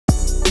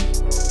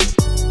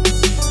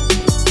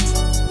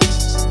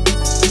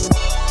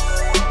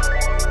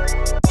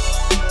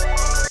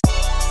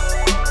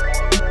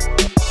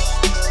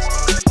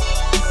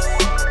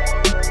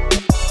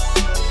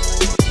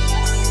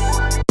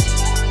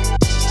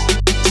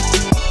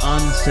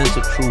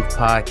Uncensored Truth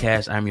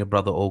Podcast. I'm your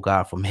brother, Oh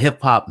God, from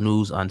Hip Hop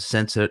News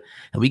Uncensored.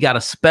 And we got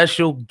a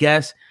special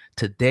guest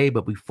today.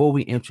 But before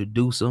we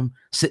introduce him,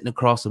 sitting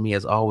across from me,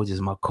 as always, is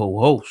my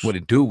co-host. What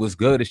it do was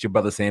good. It's your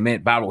brother Sam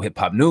Man, Viral Hip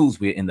Hop News.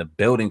 We're in the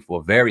building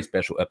for a very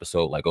special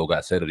episode, like Oh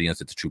God said, of the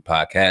Uncensored Truth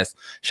Podcast.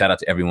 Shout out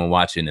to everyone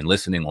watching and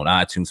listening on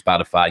iTunes,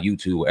 Spotify,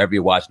 YouTube, wherever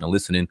you're watching or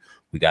listening.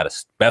 We got a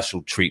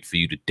special treat for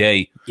you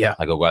today. Yeah.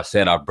 Like Oh God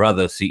said, our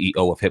brother, CEO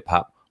of Hip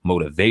Hop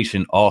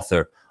Motivation,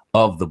 author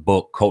of the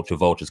book Culture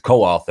Vultures,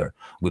 co-author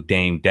with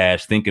Dame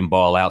Dash, Thinking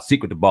Ball Out,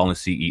 Secret to Ballin'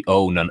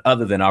 CEO, none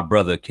other than our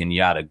brother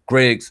Kenyatta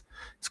Griggs.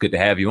 It's good to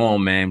have you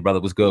on, man.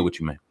 Brother, what's good with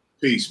you, man?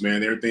 Peace,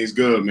 man. Everything's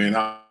good, man.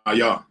 How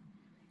y'all?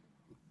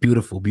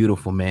 Beautiful,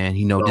 beautiful, man.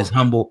 You know, just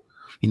humble,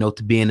 you know,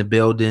 to be in the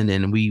building,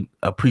 and we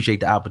appreciate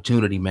the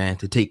opportunity, man,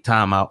 to take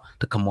time out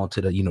to come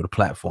onto the, you know, the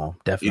platform.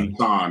 Definitely.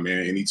 Anytime,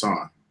 man.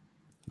 Anytime.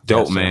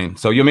 Dope, man.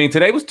 So you mean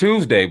today was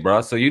Tuesday,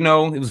 bro? So you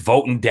know it was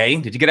voting day.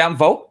 Did you get out and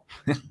vote?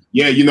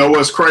 Yeah, you know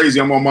what's crazy?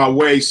 I'm on my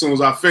way as soon as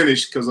I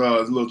finish because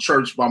a little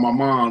church by my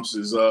mom's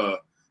is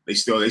they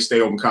stay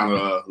open kind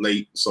of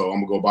late, so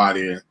I'm gonna go by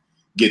there and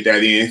get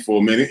that in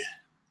for a minute.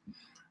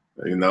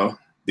 You know,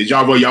 did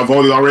y'all vote? Y'all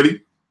voted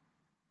already?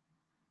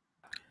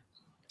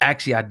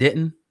 Actually, I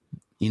didn't.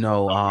 You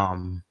know,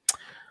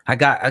 I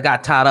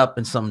got tied up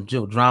in some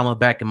drama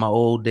back in my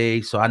old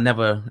days, so I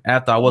never,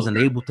 after I wasn't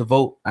able to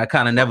vote, I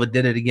kind of never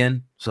did it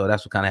again. So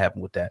that's what kind of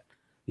happened with that.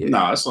 Yeah.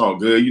 Nah, it's all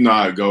good. You know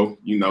how it go.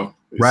 You know,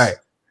 right.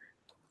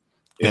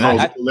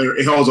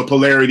 It holds a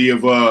polarity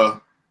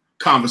of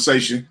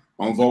conversation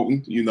on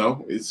voting. You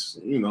know, it's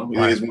it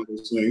is one of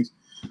those things.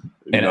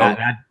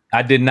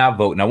 I did not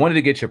vote, and I wanted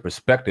to get your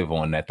perspective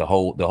on that, the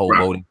whole right.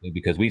 Voting thing,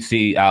 because we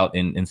see out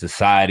in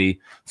society,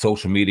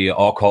 social media,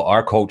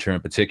 our culture in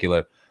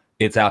particular,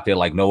 it's out there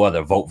like no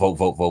other. Vote, vote,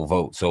 vote, vote,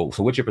 vote. So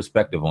what's your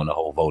perspective on the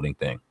whole voting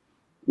thing?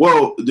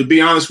 Well, to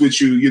be honest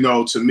with you, you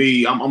know, to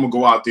me, I'm gonna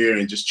go out there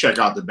and just check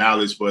out the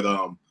ballots, but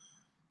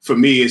for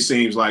me, it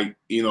seems like,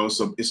 you know,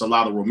 it's a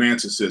lot of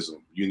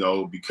romanticism, you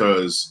know,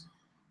 because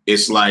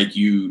it's like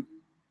you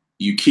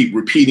keep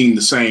repeating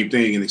the same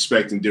thing and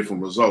expecting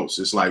different results.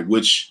 It's like,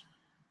 which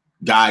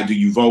guy do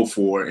you vote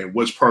for and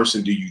which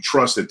person do you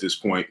trust at this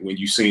point when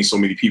you've seen so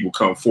many people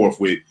come forth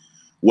with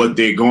what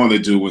they're going to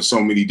do and so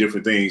many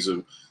different things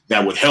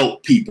that would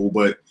help people,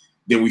 but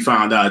then we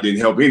found out it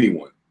didn't help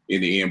anyone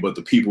in the end, but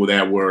the people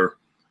that were,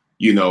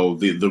 you know,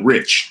 the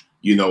rich,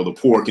 you know, the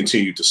poor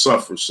continued to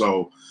suffer.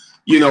 So,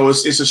 you know,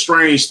 it's a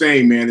strange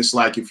thing, man. It's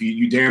like if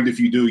you damned if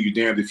you do, you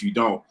damned if you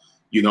don't.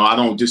 You know, I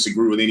don't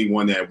disagree with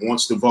anyone that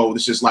wants to vote.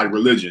 It's just like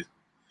religion.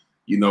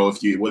 You know, if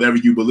whatever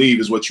you believe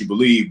is what you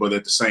believe, but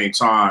at the same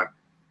time,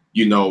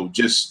 you know,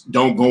 just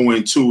don't go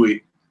into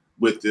it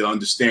with the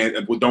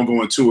understanding. Don't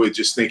go into it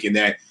just thinking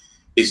that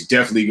it's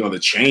definitely going to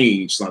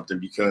change something,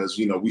 because,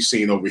 you know, we've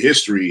seen over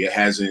history it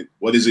hasn't.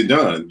 What has it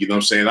done? You know what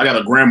I'm saying? I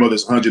got a grandmother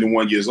that's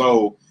 101 years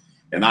old,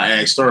 and I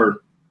asked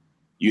her,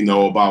 you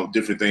know, about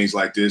different things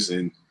like this,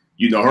 and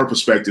you know,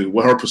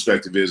 what her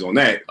perspective is on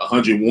that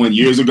 101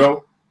 years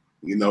ago,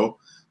 you know,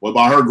 what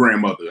about her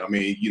grandmother? I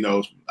mean, you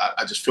know,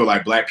 I just feel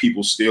like Black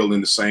people still in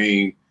the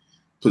same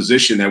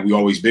position that we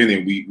always been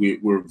in.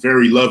 We're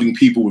very loving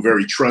people. We're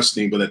very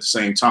trusting, but at the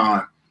same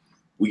time,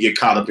 we get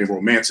caught up in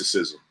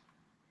romanticism.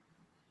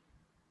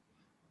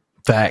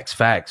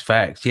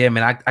 Facts. Yeah,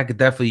 man, I could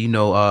definitely, you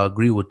know,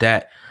 agree with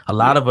that. A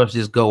lot of us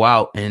just go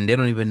out and they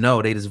don't even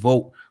know. They just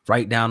vote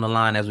right down the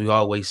line, as we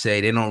always say.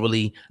 They don't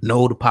really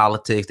know the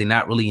politics. They're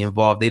not really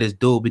involved. They just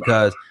do it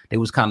because they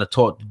was kind of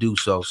taught to do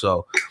so.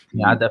 So,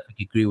 yeah, I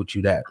definitely agree with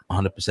you that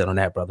 100% on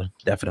that, brother.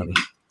 Definitely.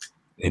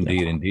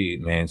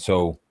 Indeed, man.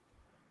 So,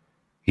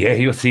 yeah,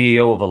 you're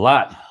CEO of a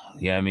lot.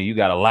 Yeah, I mean, you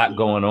got a lot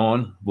going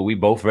on, but we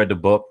both read the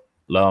book.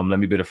 Let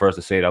me be the first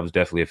to say that I was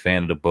definitely a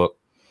fan of the book.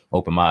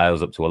 Opened my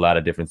eyes up to a lot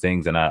of different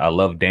things, and I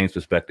love Dane's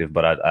perspective,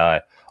 but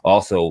I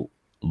also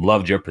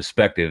loved your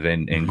perspective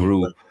and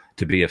grew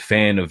to be a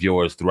fan of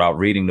yours throughout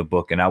reading the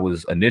book. And I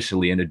was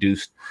initially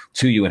introduced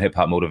to you in Hip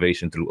Hop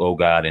Motivation through Oh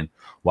God and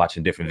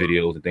watching different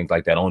videos and things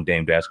like that on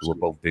Dame Dash, because we're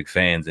both big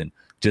fans and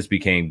just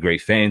became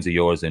great fans of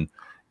yours. And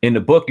in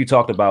the book, you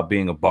talked about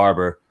being a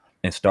barber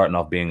and starting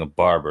off being a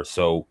barber.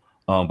 So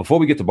before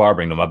we get to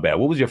barbering, though, my bad,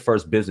 what was your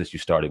first business you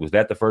started? Was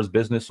that the first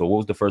business, or what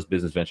was the first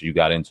business venture you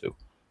got into?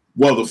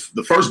 Well,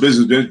 the first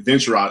business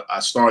venture I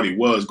started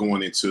was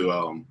going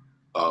into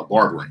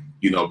barbering,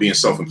 you know, being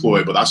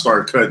self-employed. But I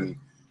started cutting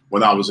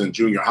when I was in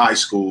junior high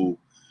school,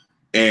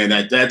 and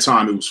at that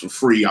time it was for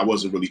free. I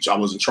wasn't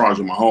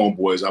charging my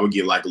homeboys. I would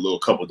get like a little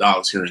couple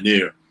dollars here and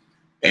there,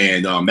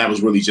 and that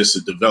was really just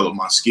to develop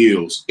my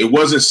skills. It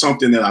wasn't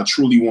something that I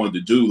truly wanted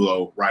to do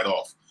though right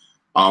off.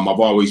 I've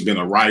always been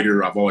a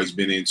writer. I've always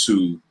been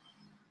into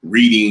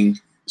reading,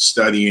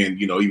 studying.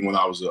 You know, even when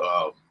I was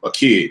a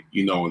kid,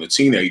 you know, and a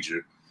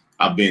teenager,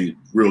 I've been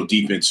real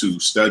deep into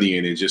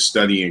studying and just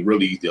studying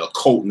really the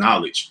occult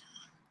knowledge.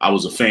 I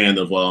was a fan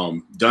of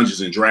Dungeons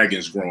and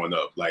Dragons growing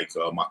up. Like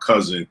my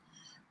cousin,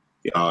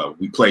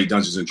 we played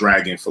Dungeons and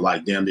Dragons for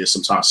like damn near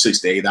sometimes 6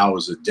 to 8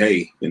 hours a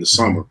day in the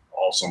summer,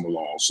 all summer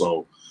long.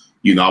 So,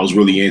 you know, I was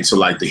really into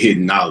like the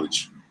hidden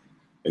knowledge.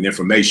 and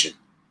information.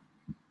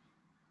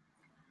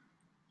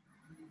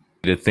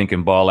 To think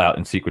and ball out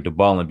and secret to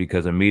balling,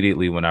 because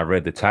immediately when I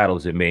read the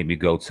titles, it made me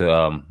go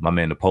to my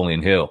man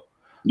Napoleon Hill.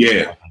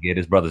 Yeah.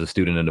 His brother's a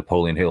student in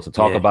Napoleon Hill. So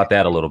talk about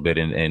that a little bit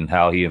and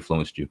how he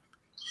influenced you.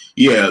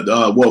 Yeah,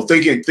 well,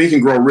 Think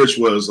and Grow Rich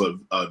was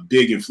a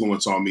big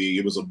influence on me.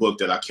 It was a book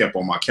that I kept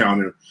on my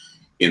counter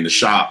in the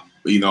shop.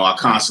 You know, I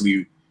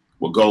constantly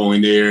would go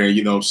in there and,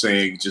 you know what I'm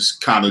saying,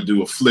 just kind of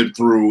do a flip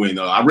through. And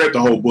I read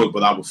the whole book,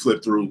 but I would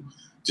flip through,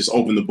 just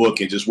open the book,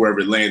 and just wherever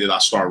it landed, I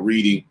start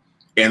reading.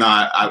 And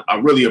I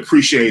really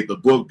appreciate the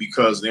book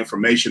because the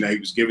information that he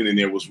was giving in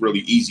there was really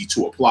easy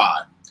to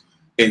apply.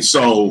 And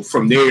so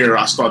from there,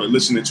 I started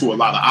listening to a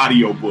lot of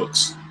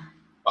audiobooks.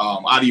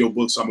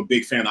 I'm a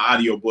big fan of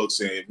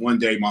audiobooks. And one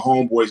day my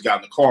homeboys got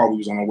in the car. We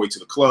was on our way to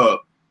the club,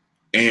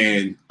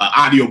 and an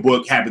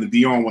audiobook happened to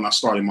be on when I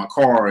started my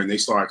car, and they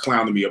started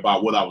clowning me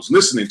about what I was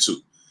listening to.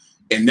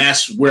 And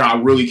that's where I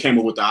really came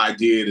up with the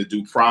idea to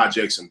do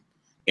projects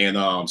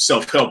and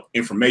self-help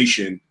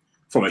information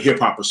from a hip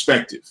hop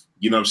perspective,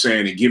 you know what I'm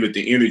saying, and give it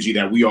the energy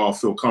that we all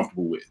feel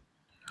comfortable with.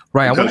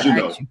 Right.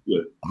 Because,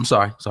 I'm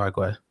sorry.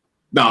 Go ahead.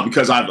 No,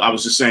 because I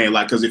was just saying,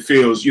 like, because it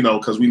feels, you know,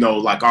 because we know,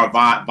 like, our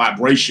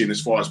vibration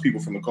as far as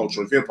people from the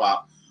culture of hip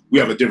hop, we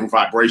have a different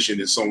vibration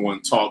than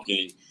someone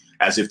talking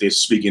as if they're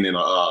speaking in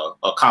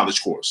a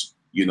college course,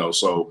 you know.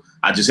 So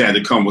I just had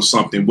to come with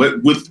something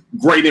with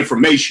great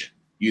information,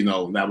 you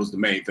know, and that was the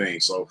main thing.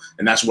 So,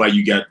 and that's why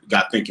you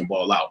got Think and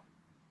Ball Out.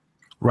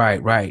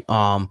 Right.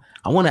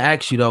 I want to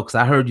ask you though, because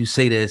I heard you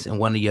say this in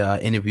one of your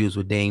interviews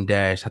with Dame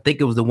Dash. I think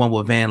it was the one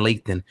with Van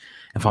Lathan,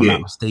 if I'm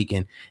not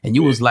mistaken. And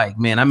you was like,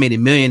 "Man, I made $1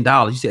 million."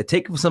 You said,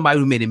 "Take it from somebody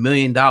who made $1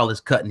 million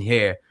cutting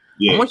hair."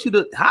 I want you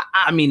to.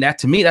 I mean, that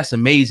to me, that's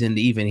amazing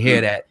to even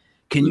hear that.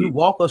 Can you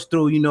walk us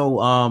through, you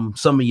know,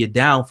 some of your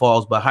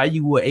downfalls, but how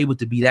you were able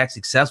to be that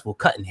successful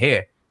cutting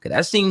hair? Because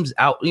that seems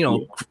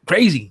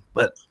crazy,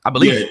 but I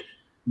believe it.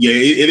 Yeah,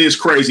 it is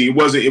crazy. It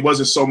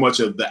wasn't so much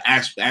of the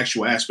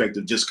actual aspect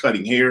of just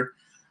cutting hair.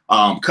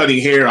 Cutting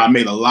hair, I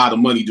made a lot of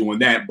money doing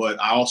that, but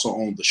I also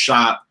owned the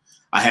shop.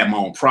 I had my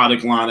own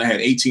product line. I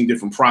had 18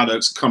 different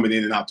products coming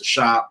in and out the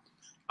shop.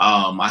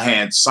 I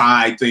had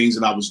side things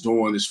that I was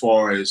doing as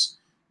far as,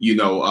 you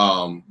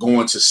know,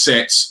 going to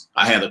sets.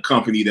 I had a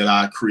company that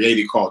I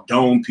created called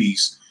Dome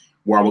Piece,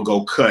 where I would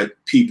go cut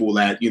people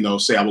that, you know,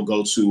 say I would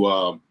go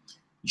to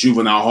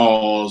juvenile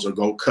halls or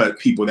go cut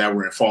people that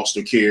were in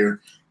foster care,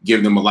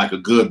 give them a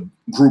good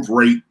group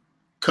rate,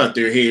 cut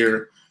their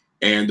hair.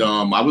 And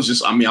I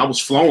was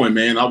flowing,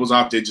 man. I was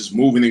out there just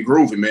moving and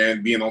grooving,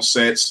 man, being on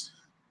sets,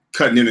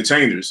 cutting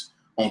entertainers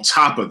on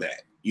top of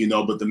that, you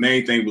know. But the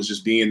main thing was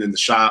just being in the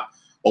shop,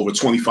 over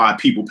 25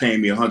 people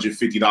paying me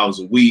 $150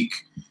 a week.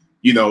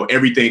 You know,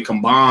 everything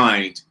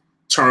combined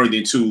turned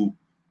into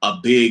a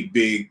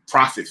big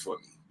profit for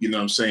me. You know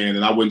what I'm saying?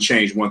 And I wouldn't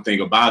change one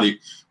thing about it.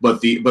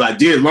 But I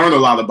did learn a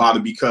lot about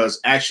it,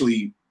 because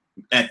actually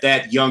at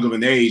that young of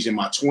an age, in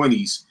my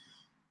 20s,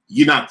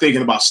 you're not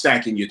thinking about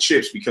stacking your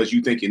chips because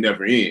you think it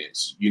never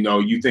ends. You know,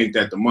 you think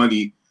that the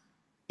money,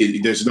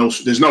 there's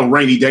no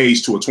rainy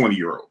days to a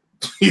 20-year-old.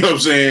 You know what I'm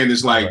saying?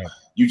 It's like,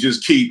 you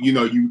just keep, you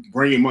know, you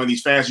bring in money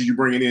as fast as you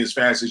bring it in, as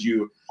fast as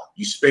you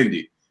spend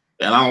it.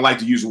 And I don't like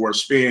to use the word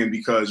spend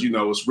because, you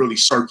know, it's really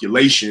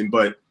circulation.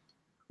 But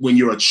when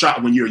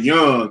you're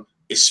young,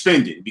 it's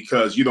spending,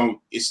 because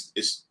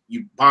it's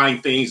you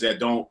buying things that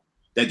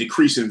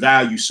decrease in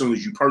value as soon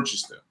as you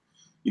purchase them.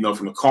 You know,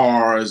 from the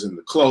cars and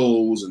the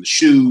clothes and the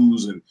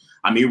shoes. And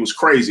I mean, it was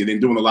crazy.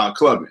 Then doing a lot of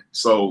clubbing.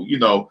 So, you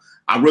know,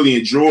 I really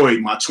enjoyed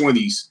my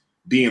 20s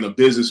being a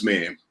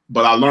businessman,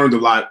 but I learned a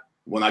lot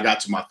when I got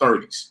to my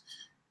 30s,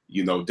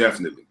 you know,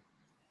 definitely.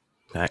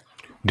 Okay.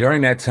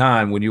 During that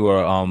time when you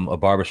were a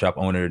barbershop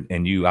owner,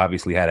 and you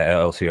obviously had an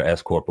LLC or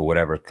S Corp or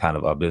whatever kind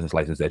of a business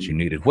license that you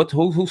needed,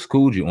 who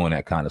schooled you on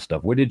that kind of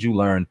stuff? Where did you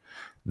learn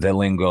the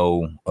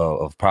lingo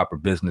of proper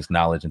business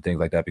knowledge and things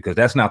like that? Because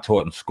that's not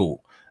taught in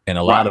school. And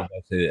a lot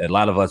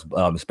of us,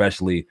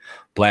 especially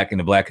in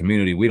the black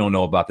community, we don't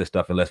know about this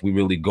stuff unless we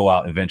really go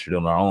out and venture it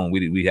on our own.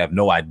 We have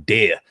no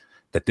idea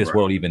that this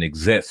world even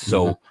exists.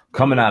 So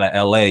coming out of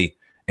LA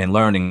and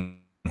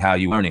learning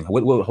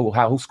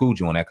who schooled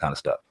you on that kind of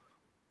stuff?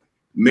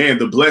 Man,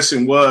 the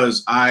blessing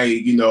was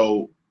I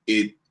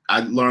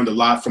learned a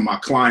lot from my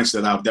clients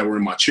that were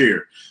in my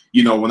chair.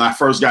 You know, when I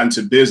first got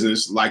into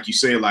business, like you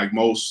said, like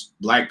most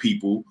black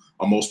people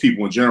or most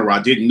people in general,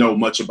 I didn't know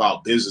much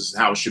about business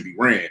and how it should be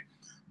ran.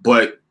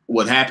 But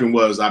what happened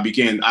was I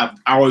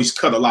always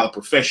cut a lot of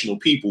professional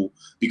people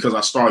because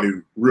I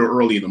started real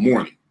early in the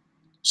morning.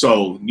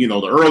 So, you know,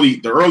 the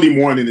early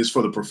morning is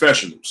for the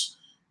professionals,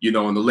 you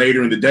know, and the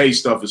later in the day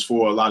stuff is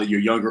for a lot of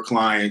your younger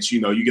clients. You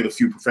know, you get a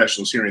few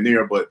professionals here and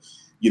there, but,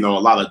 you know, a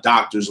lot of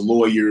doctors,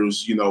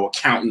 lawyers, you know,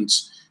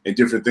 accountants and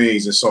different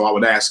things. And so I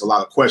would ask a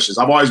lot of questions.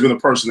 I've always been a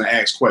person to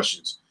ask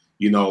questions,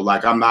 you know,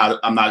 like I'm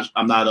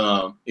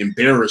not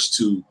embarrassed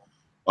to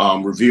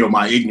reveal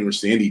my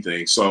ignorance to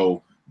anything.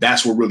 So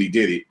that's what really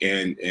did it.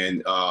 And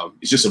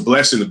it's just a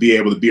blessing to be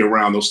able to be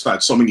around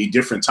so many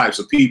different types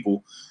of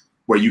people,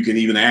 where you can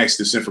even ask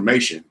this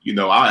information. You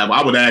know,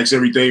 I would ask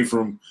everything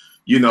from,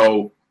 you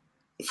know,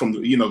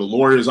 the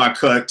lawyers I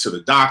cut to the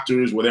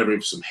doctors, whatever,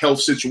 some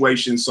health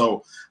situations.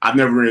 So I've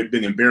never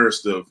been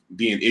embarrassed of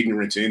being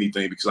ignorant to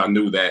anything, because I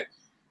knew that,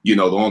 you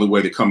know, the only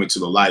way to come into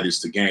the light is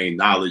to gain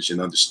knowledge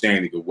and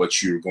understanding of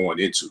what you're going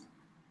into.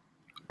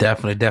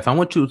 Definitely. I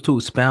want you to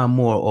expound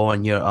more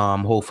on your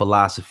whole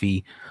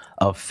philosophy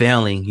of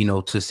failing, you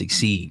know, to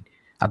succeed.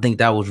 I think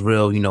that was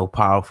real, you know,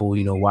 powerful,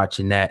 you know,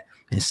 watching that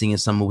and seeing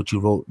some of what you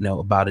wrote, you know,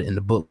 about it in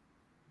the book.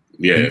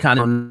 Yeah. And you kind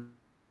of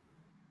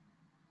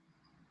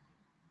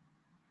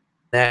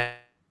that.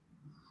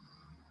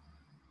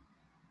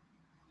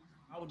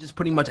 I was just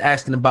pretty much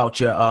asking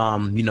about your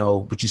you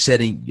know, what you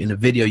said in the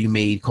video you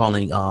made,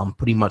 calling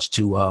pretty much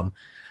to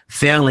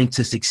failing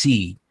to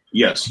succeed.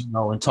 Yes. You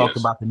know, and talk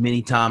about the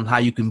many times how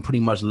you can pretty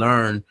much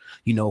learn,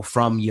 you know,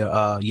 from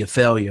your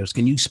failures.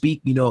 Can you speak,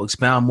 you know,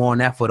 expound more on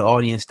that for the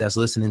audience that's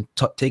listening?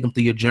 Take them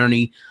through your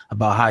journey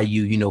about how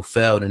you know,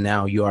 failed and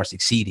now you are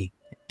succeeding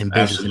in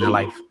business and in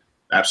life.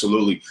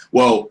 Absolutely.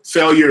 Well,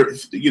 failure,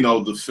 you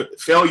know,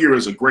 failure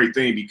is a great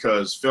thing,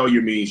 because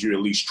failure means you're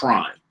at least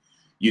trying,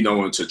 you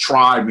know, and to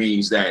try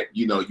means that,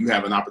 you know, you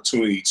have an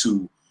opportunity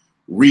to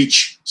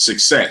reach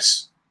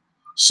success.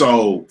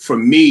 So for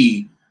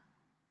me,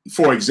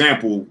 for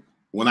example,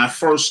 when I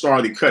first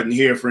started cutting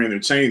hair for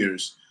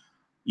entertainers,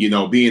 you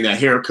know, being that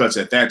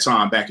haircuts at that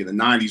time back in the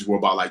 90s were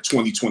about like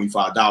 $20,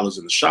 $25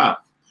 in the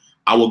shop,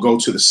 I would go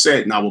to the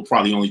set and I would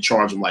probably only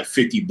charge them like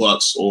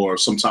 $50 or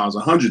sometimes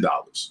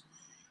 $100.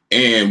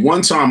 And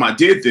one time I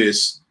did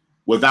this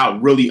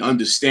without really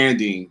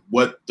understanding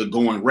what the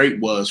going rate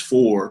was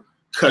for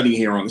cutting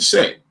hair on the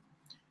set.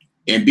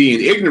 And being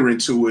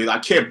ignorant to it, I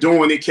kept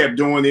doing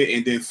it.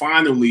 And then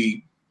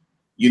finally,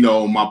 you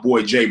know, my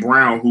boy Jay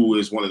Brown, who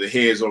is one of the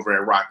heads over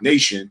at Rock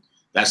Nation,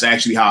 that's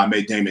actually how I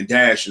met Damon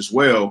Dash as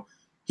well.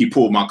 He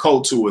pulled my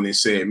coat to it and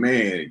said,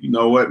 man, you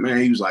know what, man?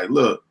 He was like,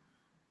 look,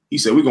 he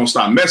said, we're going to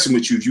stop messing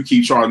with you if you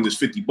keep charging this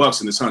 $50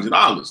 and this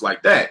 $100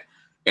 like that.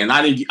 And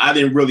I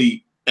didn't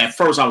really, at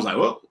first I was like,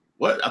 well,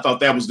 what? I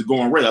thought that was the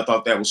going rate. I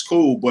thought that was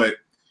cool. But,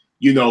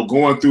 you know,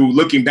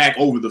 looking back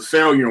over the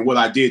failure and what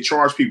I did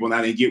charge people and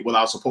I didn't get what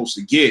I was supposed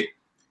to get,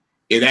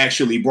 it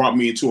actually brought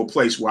me into a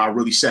place where I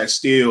really sat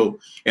still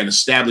and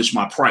established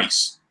my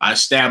price. I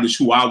established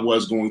who I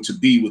was going to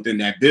be within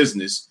that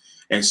business.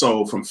 And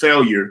so from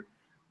failure,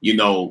 you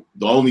know,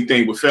 the only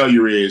thing with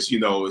failure is, you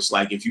know, it's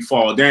like if you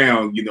fall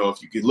down, you know,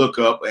 if you can look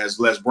up, as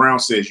Les Brown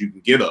says, you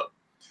can get up.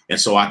 And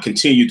so I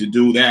continue to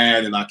do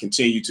that, and I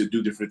continue to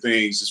do different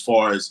things as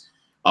far as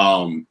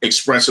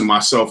expressing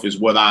myself as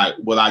what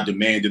I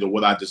demanded or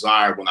what I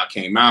desired when I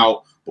came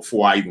out,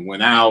 before I even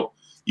went out,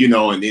 you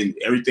know, and then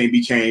everything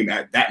became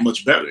that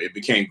much better. It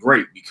became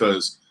great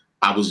because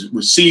I was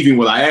receiving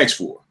what I asked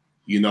for,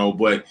 you know.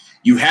 But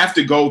you have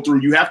to go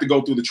through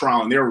the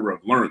trial and error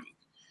of learning.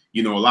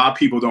 You know, a lot of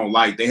people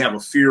they have a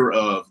fear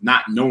of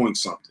not knowing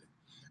something,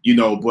 you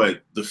know,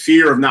 but the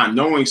fear of not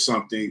knowing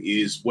something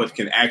is what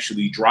can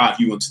actually drive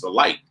you into the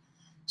light.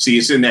 See,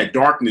 it's in that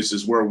darkness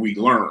is where we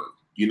learn,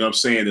 you know what I'm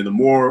saying? And the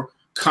more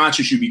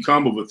conscious you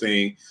become of a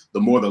thing,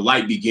 the more the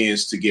light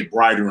begins to get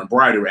brighter and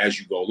brighter as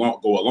you go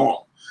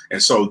along.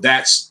 And so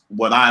that's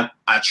what I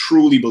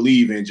truly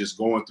believe in, just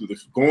going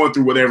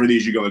through whatever it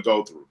is you're going to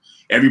go through.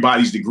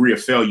 Everybody's degree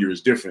of failure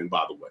is different,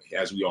 by the way,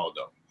 as we all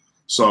know.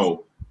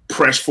 So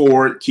press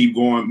forward, keep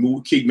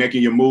going, keep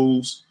making your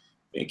moves,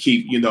 and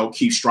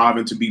keep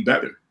striving to be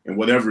better in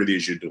whatever it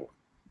is you're doing.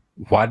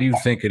 Why do you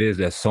think it is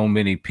that so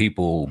many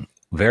people,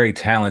 very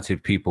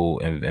talented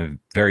people and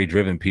very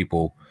driven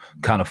people,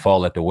 kind of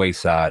fall at the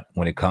wayside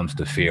when it comes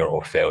to fear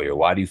or failure?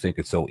 Why do you think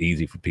it's so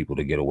easy for people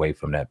to get away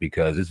from that?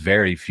 Because it's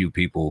very few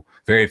people,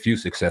 very few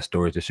success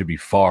stories. There should be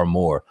far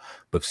more,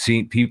 but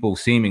people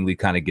seemingly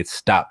kind of get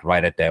stopped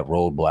right at that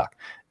roadblock.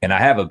 And I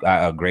have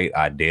a great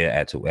idea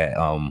as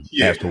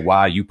to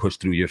why you push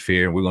through your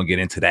fear. And we're going to get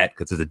into that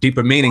because there's a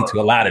deeper meaning to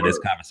a lot of this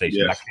conversation.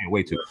 Yes. I can't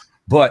wait to.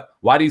 But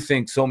why do you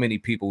think so many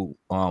people,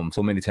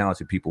 so many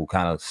talented people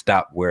kind of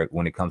stop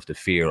when it comes to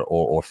fear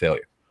or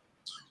failure?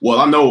 Well,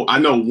 I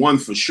know one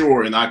for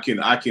sure, and I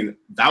can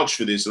vouch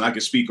for this, and I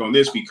can speak on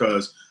this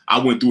because I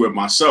went through it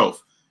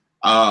myself.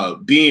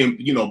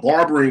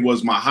 Barbering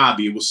was my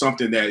hobby. It was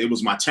something it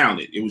was my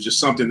talent. It was just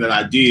something that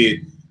I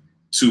did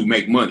to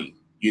make money.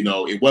 You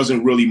know, it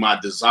wasn't really my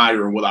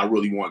desire and what I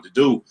really wanted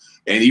to do.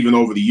 And even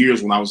over the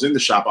years when I was in the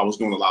shop, I was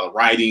doing a lot of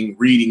writing,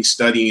 reading,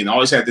 studying, and I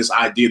always had this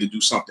idea to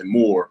do something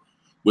more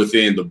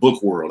within the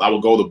book world. I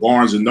would go to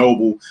Barnes and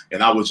Noble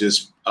and I would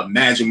just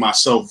imagine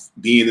myself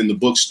being in the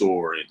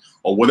bookstore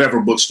or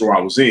whatever bookstore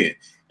I was in.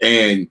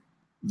 And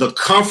the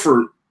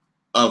comfort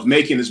of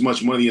making as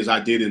much money as I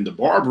did in the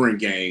barbering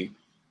game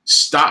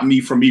stopped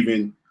me from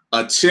even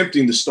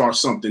attempting to start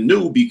something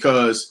new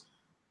because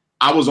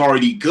I was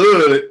already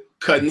good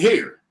cutting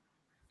hair.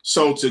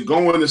 So to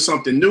go into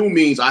something new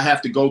means I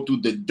have to go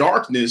through the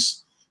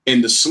darkness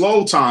and the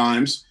slow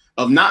times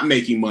of not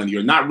making money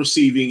or not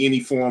receiving any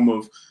form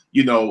of,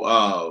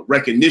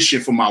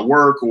 recognition for my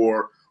work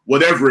or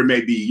whatever it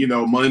may be, you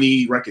know,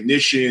 money,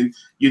 recognition,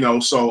 you know.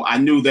 So I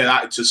knew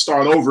that to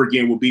start over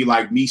again would be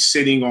like me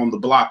sitting on the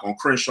block on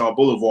Crenshaw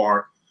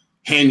Boulevard,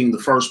 handing the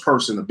first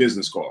person a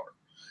business card.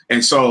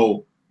 And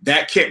so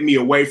that kept me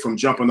away from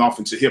jumping off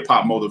into hip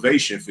hop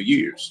motivation for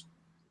years,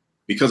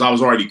 because I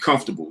was already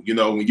comfortable. You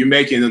know, when you're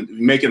making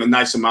a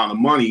nice amount of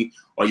money,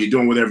 or you're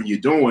doing whatever you're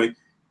doing,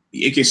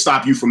 it can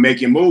stop you from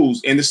making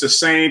moves. And it's the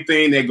same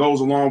thing that goes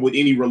along with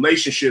any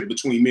relationship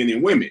between men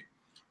and women.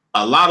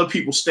 A lot of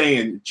people stay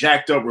in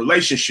jacked up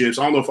relationships.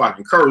 I don't know if I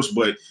can curse,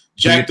 but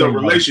jacked up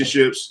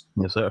relationships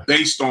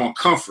based on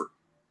comfort.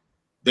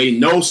 They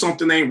know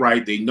something ain't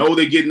right. They know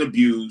they're getting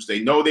abused. They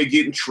know they're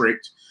getting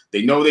tricked.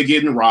 They know they're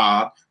getting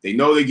robbed. They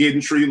know they're getting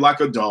treated like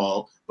a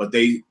dog, but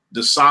they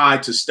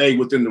decide to stay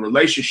within the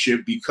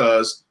relationship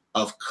because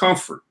of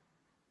comfort.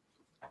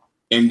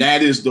 And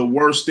that is the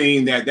worst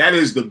thing. That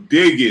is the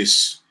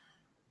biggest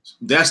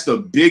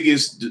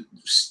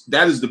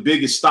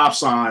stop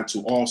sign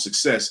to all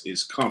success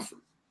is comfort.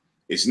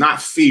 It's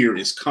not fear,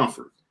 it's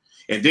comfort.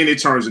 And then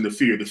it turns into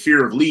fear, the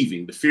fear of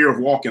leaving, the fear of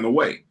walking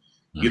away.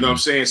 You know what I'm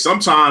saying?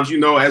 Sometimes, you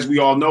know, as we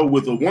all know,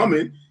 with a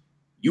woman,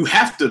 you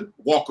have to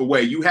walk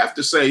away. You have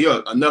to say, yeah,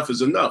 enough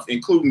is enough,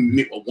 including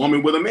a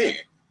woman with a man.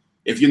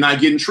 If you're not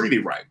getting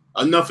treated right,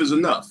 enough is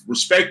enough.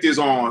 Respect is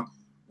on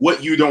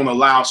what you don't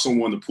allow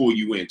someone to pull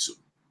you into.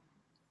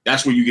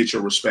 That's where you get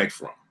your respect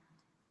from,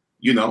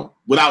 you know,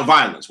 without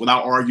violence,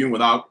 without arguing,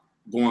 without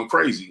going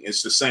crazy.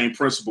 It's the same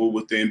principle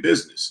within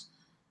business.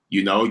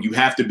 You know, you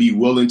have to be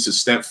willing to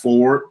step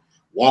forward,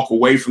 walk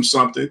away from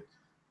something,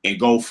 and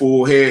go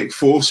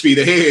full speed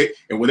ahead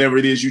in whatever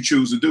it is you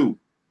choose to do.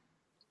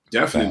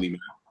 Definitely, man.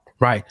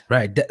 Right.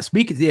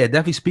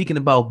 Definitely speaking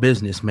about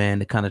business, man,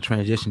 to kind of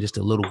transition just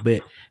a little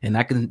bit. And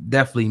I can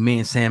definitely, me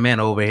and Sam Man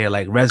over here,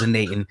 like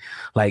resonating,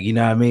 like, you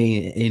know what I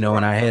mean? You know,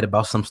 in our head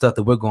about some stuff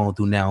that we're going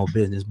through now in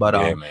business. But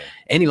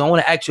anyway, I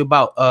want to ask you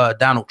about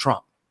Donald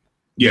Trump.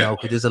 You know,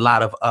 because there's a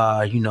lot of,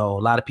 you know, a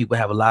lot of people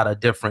have a lot of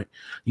different,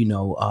 you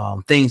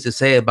know, things to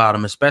say about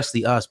him,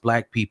 especially us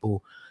Black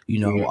people, you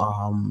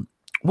know.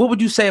 What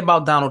would you say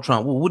about Donald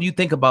Trump? What do you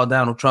think about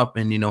Donald Trump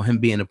and, you know, him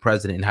being the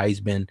president and how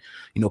he's been,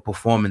 you know,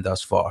 performing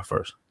thus far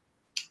first?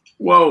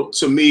 Well,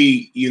 to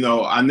me, you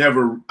know, I've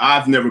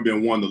never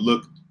been one to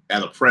look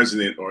at a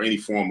president or any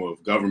form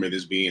of government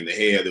as being the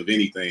head of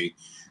anything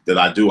that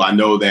I do. I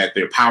know that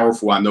they're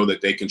powerful. I know that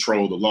they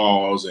control the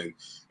laws and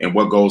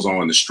what goes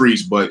on in the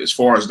streets. But as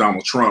far as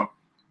Donald Trump,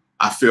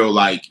 I feel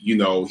like, you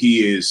know,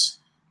 he is,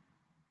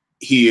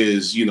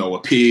 you know,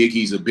 a pig.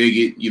 He's a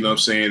bigot. You know what I'm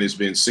saying? It's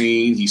been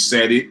seen. He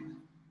said it.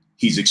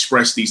 He's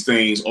expressed these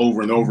things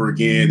over and over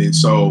again. And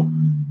so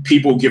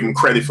people give him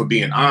credit for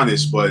being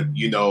honest, but,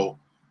 you know,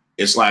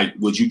 it's like,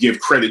 would you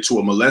give credit to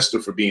a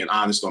molester for being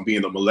honest on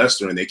being a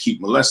molester, and they keep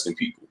molesting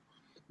people?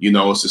 You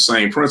know, it's the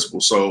same principle.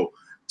 So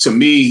to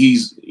me,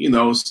 he's, you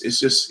know,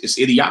 it's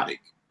idiotic,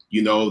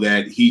 you know,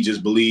 that he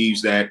just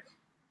believes that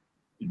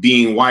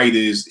being white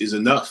is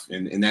enough.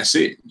 And that's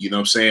it. You know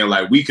what I'm saying?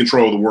 Like, we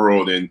control the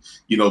world, and,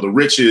 you know, the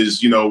rich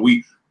is, you know,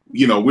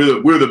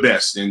 we're the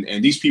best,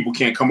 and these people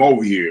can't come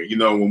over here. You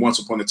know, when once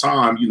upon a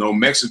time, you know,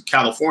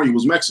 California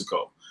was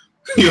Mexico,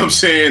 you know what I'm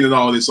saying, and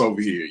all this over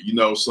here, you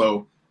know.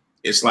 So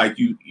it's like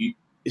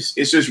it's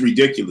just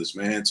ridiculous,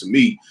 man. To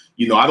me,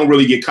 you know, I don't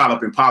really get caught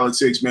up in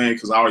politics, man,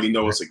 because I already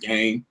know it's a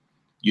game.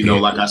 You know,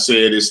 like I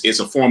said, it's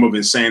a form of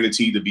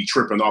insanity to be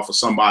tripping off of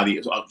somebody,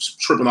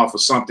 tripping off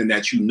of something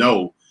that, you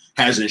know,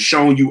 hasn't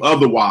shown you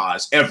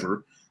otherwise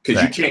ever,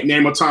 because you can't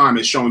name a time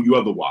it's shown you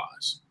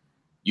otherwise.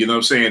 You know what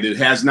I'm saying? There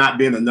has not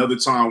been another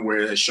time where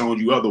it has shown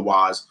you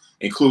otherwise,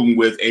 including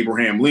with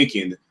Abraham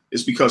Lincoln.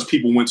 It's because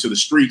people went to the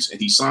streets and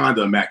he signed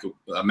the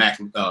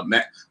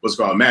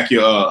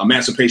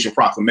Emancipation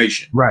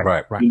Proclamation.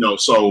 Right. You know,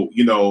 so,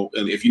 you know,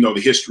 if you know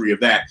the history of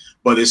that,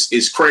 but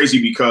it's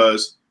crazy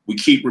because we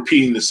keep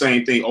repeating the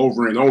same thing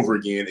over and over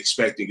again,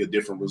 expecting a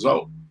different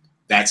result.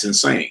 That's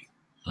insane.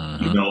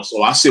 You know,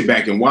 so I sit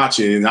back and watch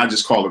it, and I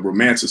just call it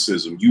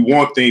romanticism. You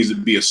want things to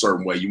be a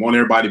certain way. You want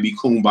everybody to be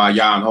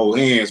kumbaya and hold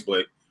hands,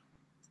 but,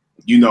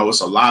 you know,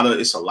 it's a lot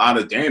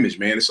of damage,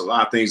 man. It's a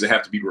lot of things that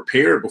have to be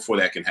repaired before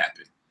that can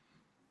happen.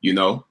 You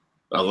know,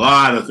 a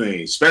lot of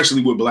things,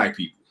 especially with Black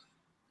people.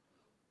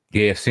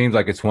 Yeah, it seems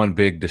like it's one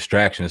big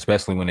distraction,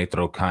 especially when they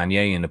throw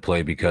Kanye into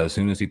play, because as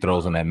soon as he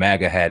throws on that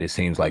MAGA hat, it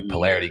seems like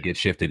polarity gets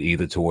shifted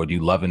either toward you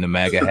loving the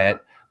MAGA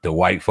hat, the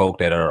white folk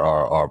that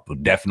are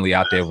definitely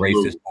out there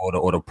racist,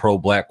 or the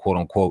pro-Black, quote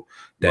unquote,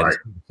 that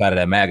side of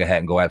that MAGA hat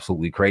and go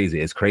absolutely crazy.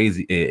 It's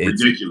crazy.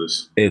 It's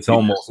ridiculous. It's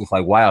almost, it's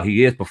like, wow,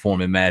 he is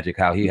performing magic,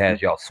 how he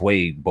has y'all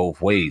swayed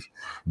both ways.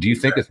 Do you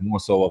think it's more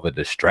so of a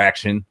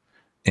distraction?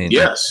 And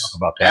yes,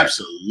 about that?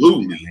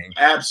 Absolutely.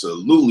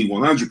 Absolutely.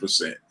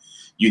 100%.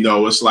 You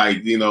know, it's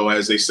like, you know,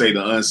 as they say,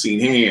 the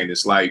unseen hand.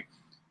 It's like,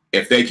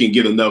 if they can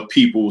get enough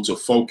people to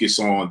focus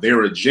on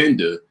their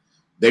agenda,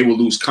 they will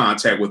lose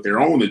contact with their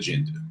own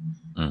agenda.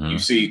 You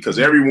see, because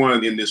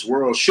everyone in this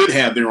world should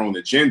have their own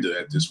agenda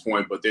at this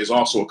point, but there's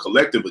also a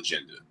collective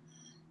agenda,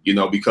 you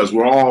know, because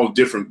we're all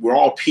different. We're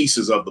all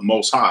pieces of the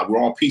Most High. We're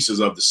all pieces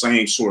of the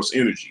same source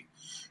energy.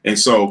 And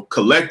so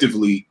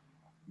collectively,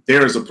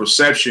 there is a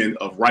perception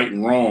of right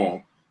and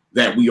wrong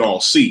that we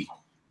all see,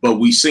 but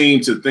we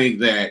seem to think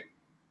that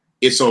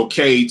it's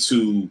okay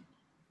to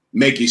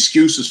make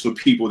excuses for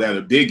people that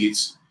are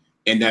bigots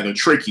and that are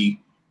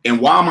tricky. And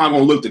why am I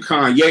going to look to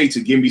Kanye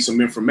to give me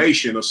some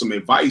information or some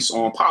advice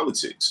on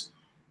politics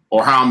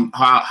or how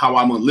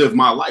I'm going to live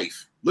my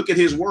life? Look at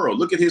his world.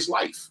 Look at his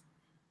life.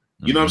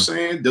 You know what I'm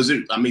saying? Does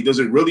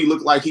it really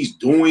look like he's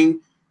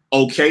doing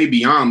okay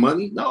beyond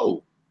money?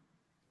 No,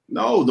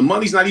 the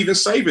money's not even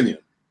saving him.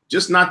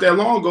 Just not that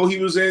long ago, he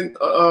was in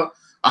a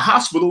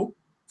hospital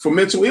for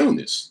mental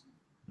illness.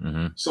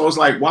 So it's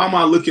like, why am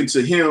I looking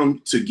to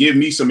him to give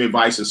me some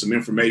advice and some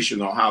information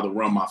on how to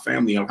run my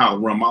family and how to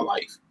run my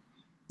life?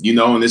 You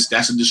know, and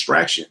that's a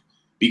distraction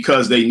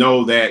because they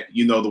know that,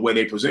 you know, the way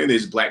they present it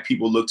is Black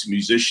people look to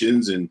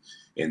musicians and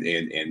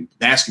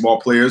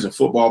basketball players and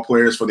football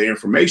players for their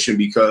information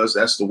because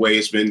that's the way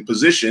it's been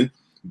positioned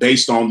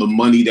based on the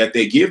money that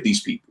they give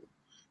these people.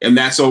 And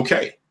that's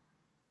okay.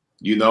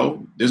 You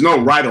know, there's no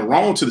right or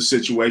wrong to the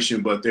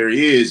situation, but there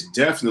is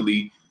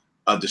definitely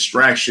a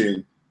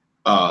distraction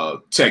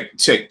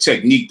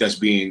technique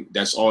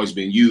that's always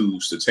been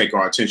used to take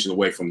our attention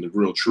away from the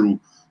real true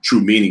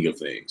meaning of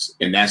things.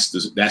 And that's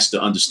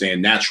to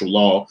understand natural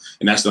law,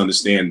 and that's to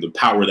understand the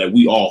power that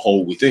we all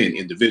hold within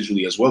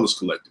individually as well as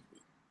collectively.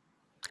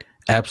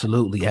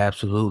 Absolutely.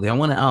 I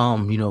want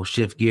to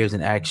shift gears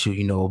and ask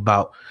you,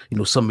 about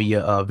some of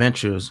your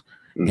ventures.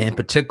 In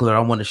particular,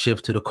 I want to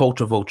shift to the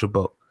Culture Vulture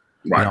book.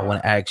 Right. I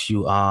want to ask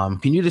you,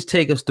 can you just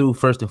take us through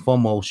first and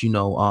foremost,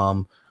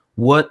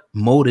 what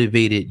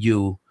motivated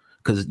you?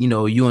 Because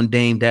you and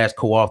Dame Dash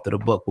co-authored the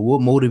book, but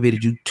what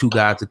motivated you two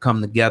guys to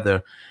come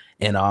together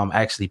and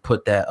actually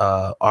put that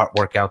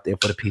artwork out there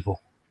for the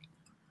people?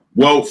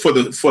 Well, for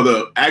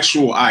the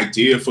actual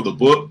idea for the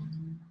book,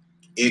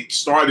 it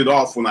started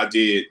off when I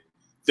did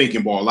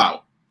Thinking Ball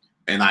Out,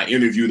 and I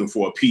interviewed him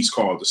for a piece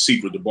called "The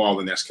Secret to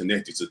Balling" that's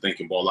connected to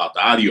Thinking Ball Out, the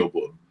audio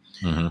book.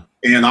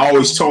 And I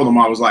always told him,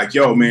 I was like,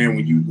 yo, man,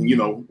 when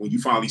you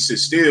finally sit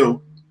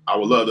still, I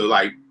would love to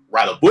like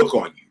write a book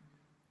on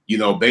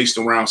you, based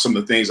around some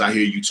of the things I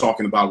hear you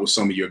talking about with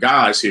some of your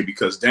guys here,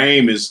 because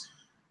Dame is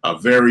a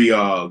very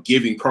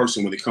giving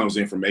person when it comes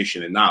to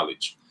information and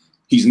knowledge.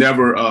 He's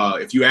never,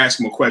 if you ask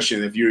him a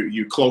question, if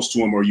you're close to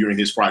him or you're in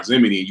his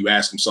proximity and you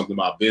ask him something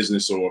about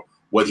business or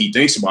what he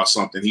thinks about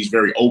something, he's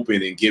very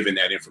open in giving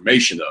that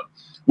information up,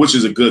 which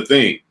is a good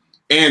thing.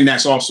 And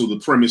that's also the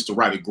premise to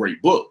write a great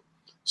book.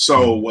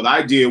 So what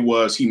I did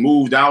was he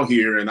moved out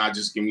here and I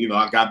just,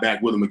 I got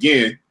back with him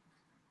again.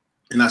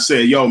 And I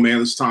said, yo,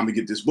 man, it's time to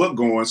get this book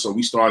going. So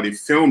we started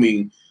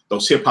filming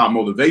those hip hop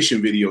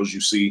motivation videos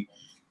you see.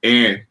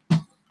 And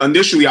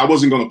initially I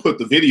wasn't going to put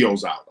the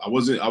videos out.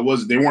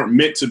 They weren't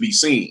meant to be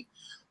seen.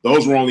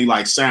 Those were only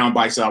like sound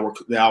bites that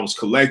I was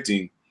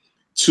collecting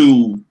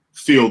to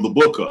fill the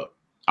book up.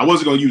 I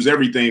wasn't going to use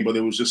everything, but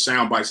it was just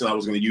sound bites that I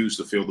was going to use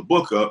to fill the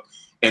book up.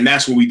 And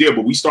that's what we did.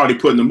 But we started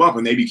putting them up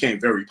and they became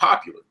very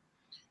popular.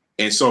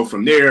 And so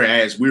from there,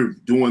 as we're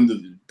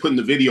putting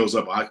the videos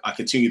up, I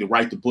continue to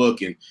write the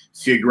book and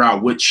figure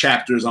out what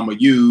chapters I'm going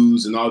to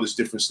use and all this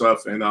different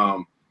stuff. And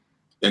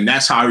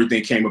that's how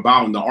everything came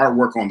about. And the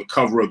artwork on the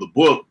cover of the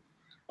book,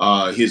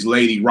 his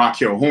lady,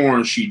 Raquel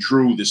Horn, she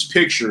drew this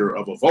picture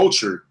of a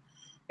vulture.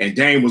 And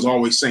Dame was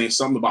always saying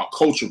something about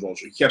culture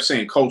vulture. He kept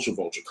saying culture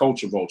vulture,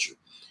 culture vulture.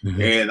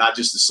 And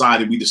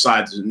we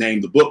decided to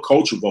name the book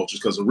Culture Vultures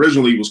because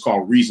originally it was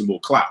called Reasonable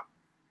Clout.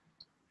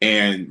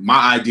 And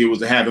my idea was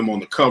to have him on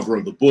the cover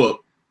of the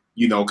book,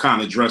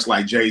 kind of dressed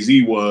like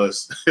Jay-Z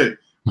was for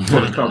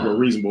the cover of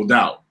Reasonable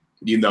Doubt,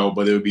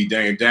 but it would be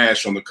Dame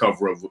Dash on the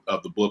cover of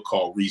the book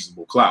called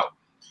Reasonable Clout.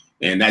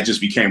 And that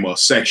just became a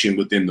section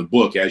within the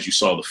book, as you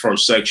saw the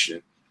first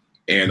section.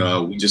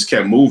 And we just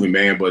kept moving,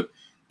 man. But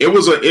it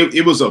was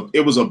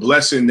a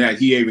blessing that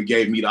he even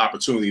gave me the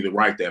opportunity to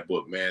write that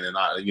book, man. And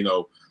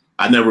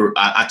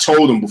I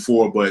told him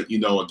before, but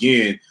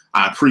again,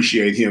 I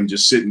appreciate him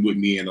just sitting with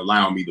me and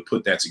allowing me to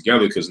put that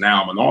together because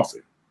now I'm an author,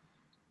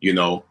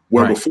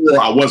 where before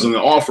I wasn't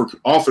an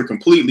author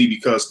completely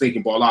because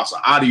Thinking Ball Out's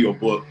an audio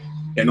book.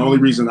 And the only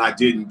reason I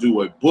didn't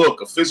do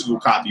a physical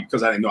copy,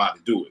 because I didn't know how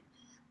to do it.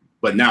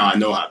 But now I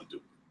know how to do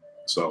it.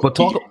 So, but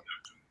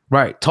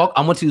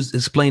I want you to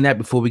explain that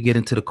before we get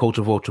into the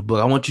Culture Vulture book.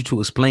 I want you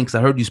to explain, because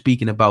I heard you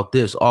speaking about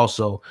this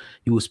also.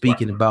 You were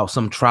speaking about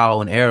some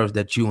trial and errors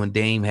that you and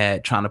Dame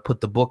had trying to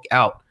put the book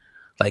out.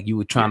 Like you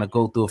were trying to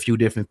go through a few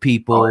different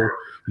people,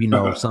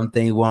 some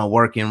things weren't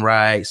working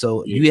right.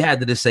 So you had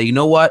to just say, you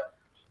know what?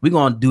 We're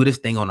going to do this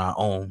thing on our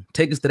own.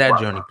 Take us to that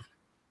journey.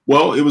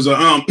 Well, it was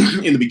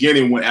in the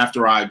beginning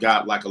after I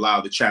got like a lot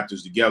of the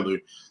chapters together,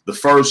 the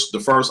first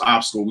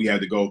obstacle we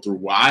had to go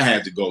through, I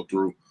had to go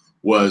through,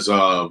 was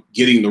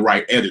getting the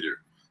right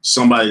editor,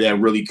 somebody that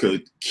really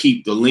could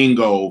keep the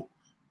lingo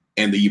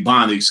and the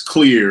Ebonics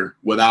clear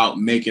without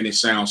making it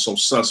sound so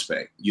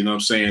suspect. You know what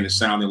I'm saying? It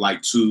sounded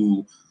like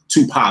too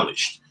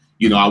polished.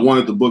 I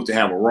wanted the book to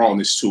have a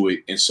rawness to it.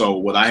 And so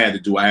what I had to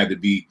do, I had to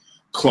be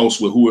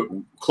close with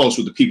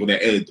the people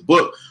that edit the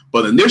book.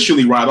 But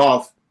initially right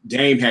off,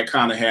 Dame had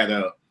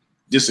a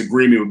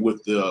disagreement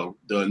with the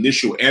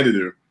initial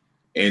editor.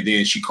 And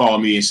then she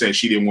called me and said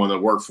she didn't want to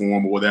work for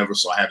him or whatever.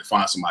 So I had to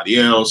find somebody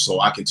else. So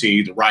I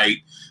continued to write.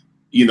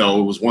 You know,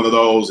 it was one of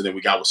those. And then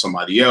we got with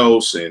somebody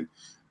else. And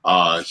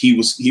he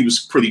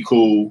was pretty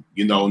cool.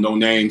 You know, no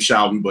name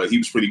shouting, but he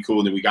was pretty cool.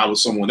 And then we got with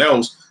someone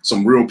else,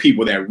 some real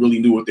people that really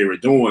knew what they were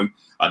doing.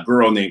 A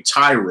girl named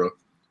Tyra,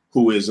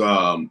 who is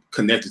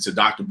connected to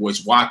Dr.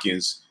 Boyce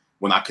Watkins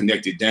when I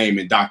connected Dame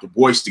and Dr.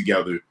 Boyce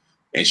together.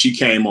 And she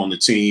came on the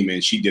team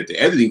and she did the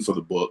editing for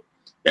the book,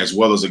 as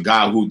well as a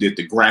guy who did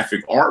the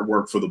graphic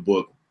artwork for the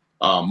book,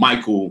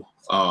 Michael,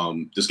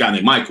 this guy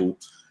named Michael.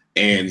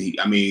 And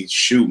I mean,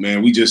 shoot,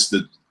 man,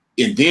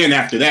 and then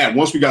after that,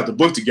 once we got the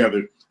book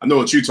together, I know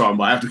what you're talking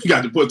about. After we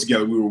got the book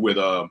together, we were with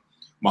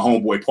my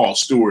homeboy, Paul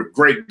Stewart,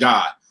 great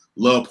guy,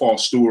 love Paul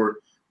Stewart.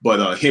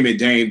 But him and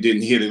Dame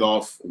didn't hit it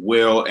off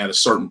well at a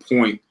certain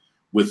point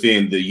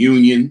within the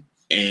union.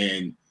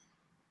 And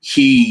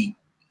he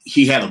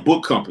had a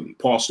book company.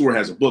 Paul Stewart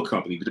has a book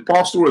company. But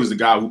Paul Stewart is the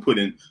guy who put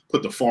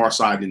the Far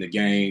Side in the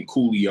game,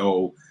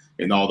 Coolio,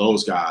 and all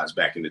those guys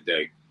back in the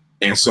day.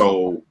 And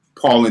so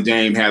Paul and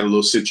Dame had a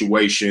little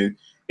situation.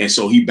 And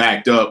so he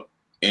backed up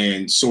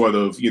and sort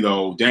of, you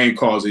know, Dame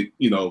calls it,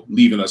 you know,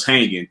 leaving us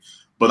hanging.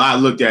 But I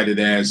looked at it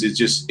as it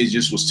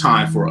just was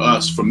time for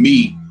us, for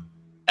me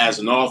as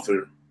an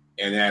author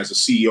and as a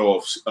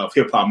CEO of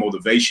Hip Hop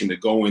Motivation, to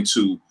go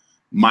into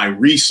my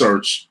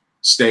research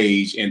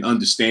stage and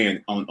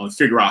understand on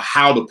figure out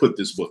how to put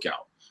this book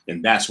out.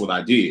 And that's what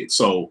I did.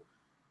 So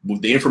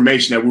with the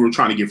information that we were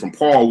trying to get from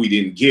Paul, we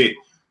didn't get,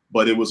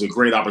 but it was a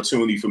great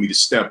opportunity for me to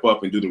step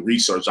up and do the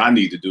research I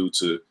need to do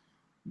to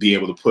be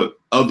able to put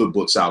other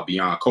books out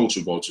beyond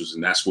Culture Vultures.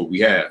 And that's what we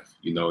have,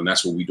 you know, and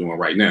that's what we're doing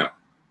right now.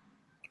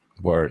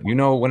 Word. You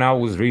know, when I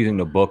was reading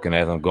the book and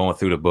as I'm going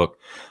through the book,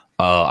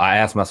 I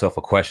asked myself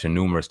a question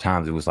numerous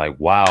times. It was like,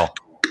 wow,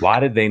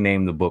 why did they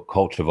name the book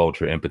Culture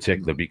Vulture in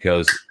particular?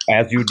 Because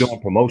as you're doing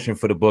promotion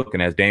for the book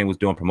and as Dane was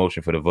doing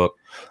promotion for the book,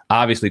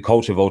 obviously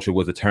Culture Vulture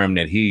was a term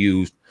that he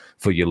used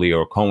for your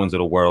Leo Cohens of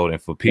the world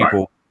and for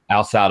people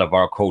outside of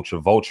our culture,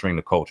 vulturing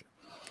the culture.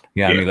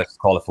 You know what I mean? Let's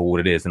call it for what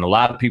it is. And a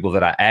lot of people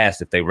that I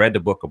asked if they read the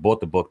book or bought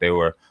the book, they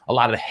were a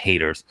lot of the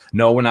haters.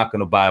 No, we're not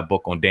going to buy a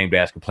book on Dame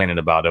Dash complaining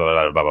about blah,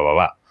 blah, blah, blah, blah,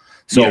 blah.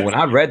 So when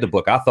I read the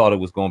book, I thought it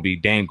was going to be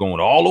Dame going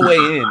all the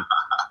way in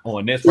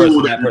on this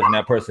person,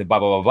 that person, blah,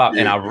 blah, blah, blah.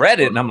 And I read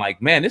it and I'm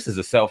like, man, this is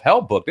a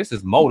self-help book. This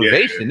is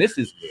motivation. This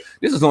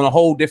is on a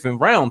whole different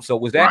realm. So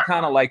was that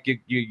kind of like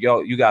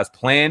you guys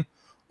plan,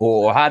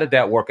 or how did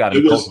that work out?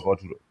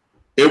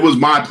 It was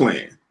my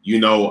plan. You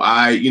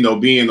know,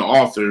 being the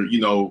author,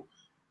 you know,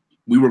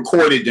 we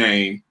recorded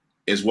Dame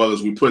as well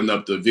as we putting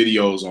up the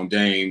videos on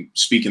Dame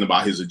speaking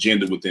about his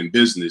agenda within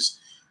business.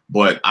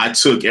 But I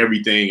took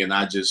everything and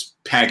I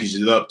just packaged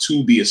it up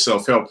to be a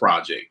self-help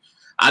project.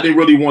 I didn't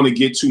really want to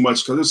get too much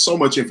because there's so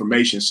much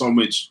information, so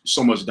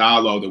much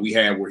dialogue that we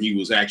had where he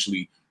was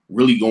actually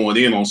really going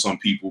in on some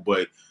people.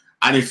 But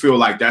I didn't feel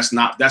like that's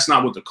not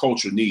what the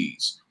culture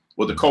needs.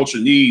 What the culture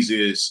needs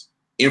is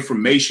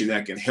information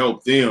that can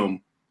help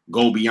them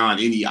go beyond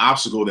any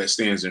obstacle that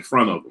stands in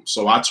front of them.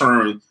 So I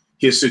turned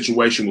his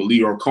situation with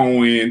Leo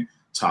Cohen,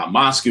 Tom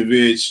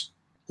Moskovich,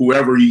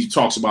 whoever he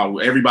talks about,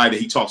 everybody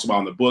that he talks about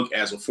in the book,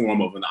 as a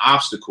form of an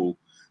obstacle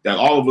that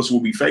all of us will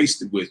be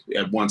faced with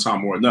at one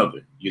time or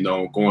another, you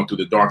know, going through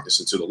the darkness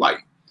into the light.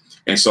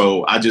 And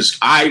so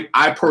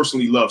I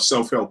personally love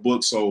self-help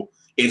books. So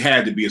it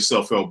had to be a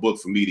self-help book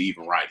for me to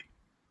even write it.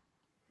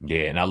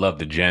 Yeah, and I love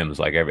the gems.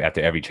 Like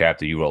after every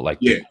chapter you wrote, like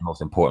the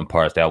most important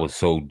parts. That was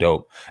so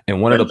dope.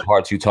 And one of the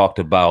parts you talked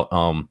about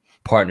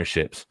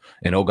partnerships.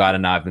 And Oh God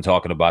and I have been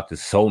talking about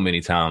this so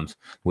many times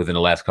within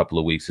the last couple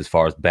of weeks, as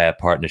far as bad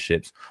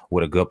partnerships,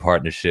 what are good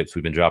partnerships.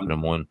 We've been dropping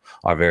them on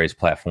our various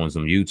platforms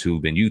on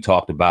YouTube. And you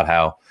talked about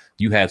how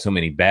you had so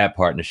many bad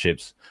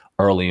partnerships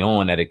early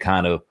on that it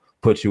kind of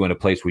put you in a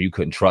place where you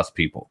couldn't trust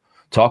people.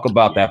 Talk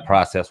about that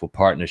process with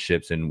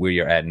partnerships and where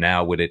you're at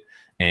now with it,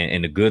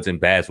 and the goods and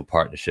bads with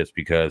partnerships,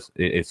 because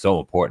it's so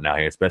important out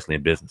here, especially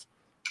in business.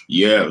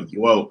 Yeah.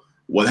 Well,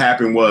 what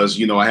happened was,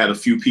 you know, I had a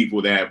few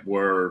people that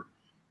were,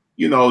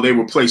 you know, they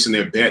were placing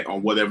their bet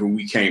on whatever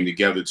we came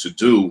together to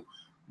do.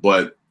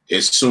 But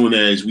as soon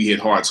as we hit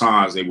hard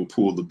times, they would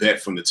pull the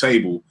bet from the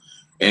table.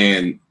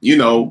 And, you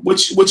know,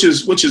 which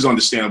is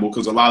understandable,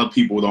 because a lot of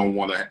people don't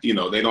want to, you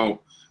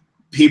know,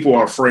 people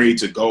are afraid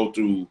to go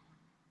through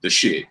the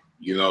shit.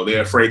 You know,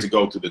 they're afraid to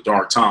go through the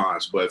dark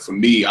times. But for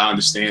me, I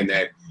understand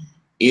that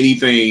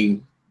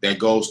anything that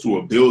goes through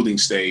a building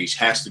stage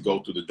has to go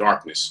through the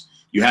darkness.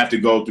 You have to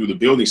go through the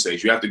building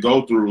stage. You have to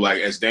go through,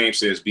 like, as Dame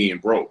says, being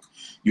broke.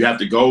 You have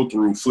to go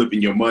through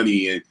flipping your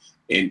money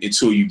and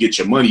until you get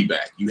your money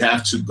back. You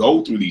have to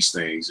go through these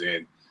things.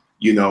 And,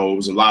 you know, it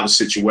was a lot of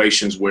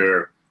situations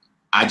where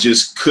I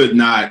just could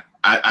not,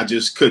 I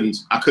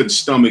couldn't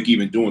stomach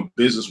even doing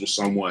business with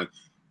someone,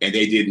 and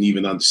they didn't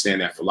even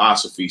understand that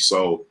philosophy.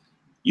 So,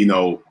 you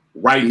know,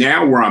 right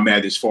now where I'm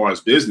at as far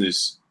as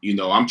business, you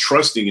know, I'm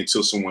trusting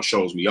until someone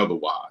shows me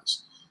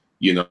otherwise.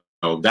 You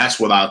know, that's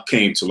what I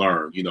came to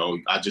learn. You know,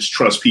 I just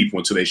trust people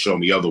until they show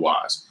me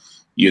otherwise.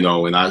 you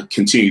know, and I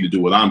continue to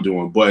do what I'm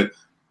doing. But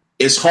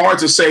it's hard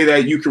to say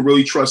that you can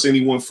really trust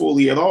anyone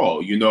fully at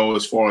all, you know,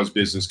 as far as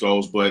business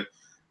goes. But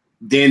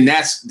then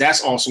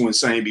that's also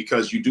insane,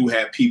 because you do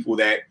have people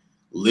that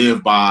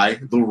live by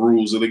the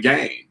rules of the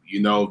game.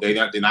 You know, they're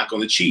not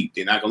going to cheat.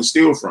 They're not going to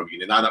steal from you.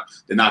 They're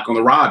not going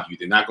to rob you.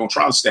 They're not going to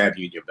try to stab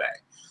you in your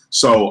back.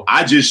 So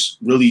I just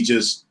really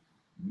just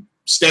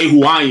stay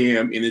who I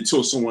am, and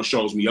until someone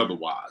shows me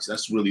otherwise.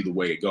 That's really the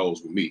way it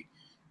goes with me,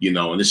 you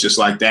know. And it's just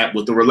like that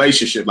with the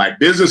relationship. Like,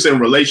 business and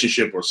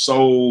relationship are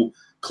so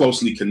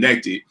closely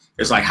connected.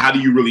 It's like, how do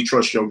you really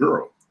trust your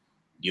girl?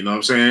 You know what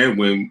I'm saying?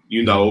 When,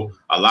 you know,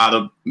 a lot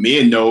of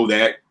men know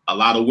that a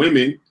lot of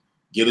women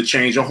get a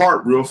change of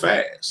heart real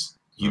fast.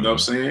 You know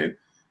what I'm saying?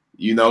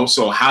 You know,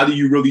 so how do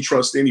you really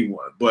trust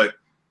anyone? But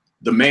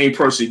the main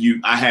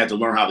person I had to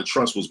learn how to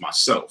trust was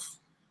myself.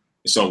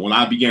 And so when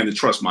I began to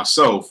trust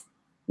myself,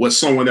 what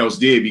someone else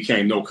did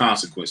became no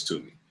consequence to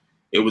me.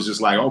 It was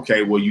just like,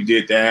 okay, well, you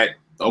did that.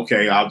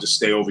 Okay, I'll just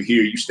stay over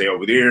here. You stay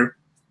over there.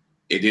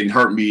 It didn't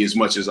hurt me as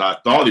much as I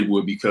thought it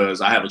would,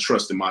 because I have a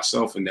trust in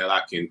myself and that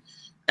I can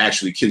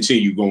actually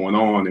continue going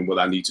on in what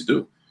I need to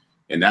do.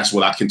 And that's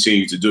what I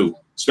continue to do,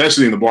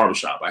 especially in the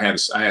barbershop. I had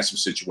some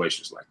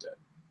situations like that.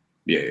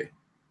 Yeah.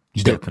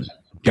 You still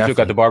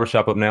got the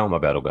barbershop up now? My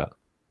battle got.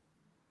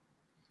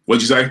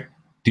 What'd you say?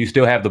 Do you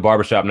still have the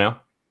barbershop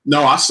now?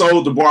 No, I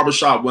sold the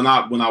barbershop when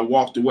I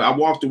walked away. I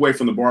walked away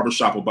from the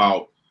barbershop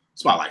about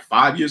like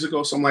 5 years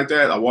ago, something like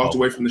that. I walked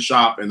away from the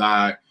shop, and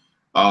I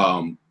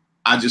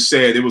just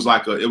said it was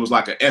like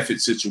an effort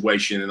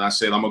situation, and I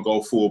said I'm gonna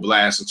go full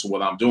blast into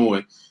what I'm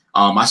doing.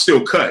 I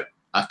still cut.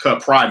 I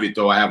cut private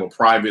though. I have a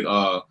private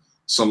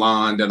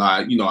salon that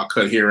I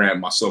cut hair at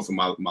myself and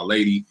my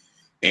lady,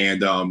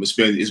 and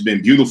it's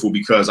been beautiful,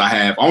 because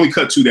I only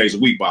cut 2 days a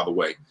week, by the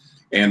way.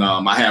 And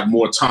I have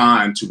more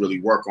time to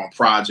really work on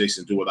projects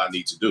and do what I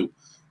need to do.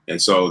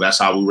 And so that's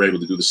how we were able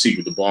to do the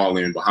Secret to Ball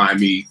in behind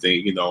me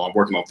thing. You know, I'm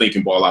working on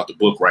Thinking Ball Out the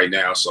book right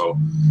now. So,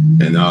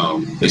 and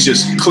it's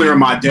just clearing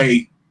my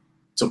day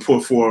to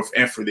put forth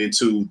effort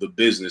into the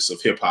business of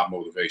hip hop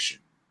motivation.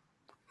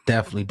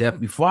 Definitely.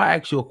 Before I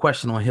ask you a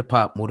question on hip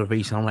hop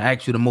motivation, I want to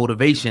ask you the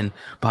motivation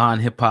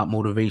behind hip hop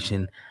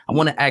motivation. I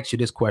want to ask you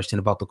this question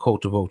about the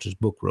Culture Vultures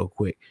book real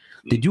quick.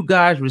 Did you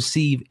guys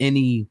receive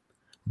any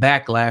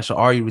backlash, or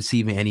are you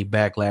receiving any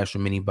backlash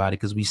from anybody?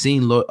 Because we've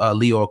seen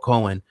Leo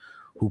Cohen,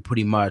 who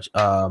pretty much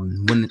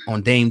went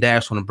on Dame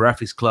Dash on the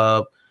Breakfast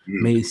Club,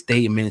 made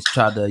statements,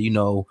 tried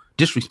to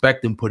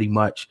disrespect him pretty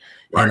much.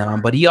 Right.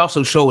 And but he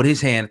also showed his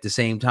hand at the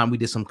same time. We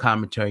did some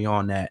commentary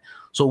on that.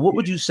 So what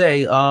would you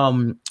say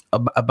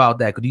about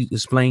that? Could you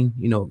expound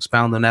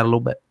on that a little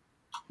bit?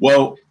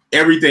 Well,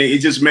 everything, it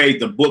just made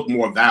the book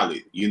more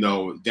valid. You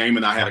know, Dame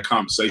and I had a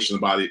conversation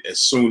about it as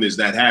soon as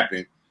that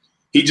happened.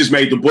 He just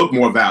made the book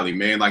more valid,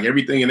 man. Like,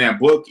 everything in that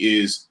book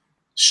is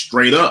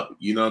straight up.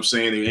 You know what I'm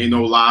saying? There ain't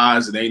no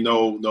lies. There ain't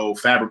no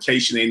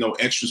fabrication. Ain't no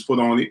extras put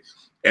on it.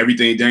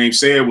 Everything Dame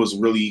said was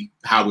really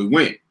how it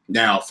went.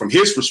 Now, from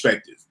his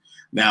perspective,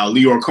 now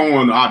Leo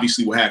Cohen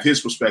obviously will have his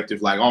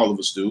perspective, like all of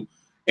us do.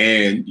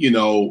 And,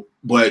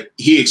 but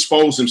he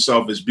exposed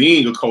himself as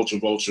being a culture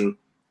vulture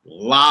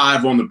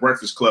live on the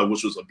Breakfast Club,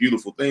 which was a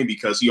beautiful thing,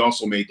 because he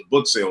also made the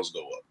book sales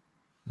go up.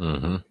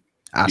 Mm-hmm.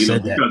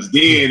 Because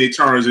then it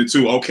turns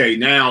into, okay,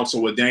 now, so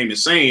what Dame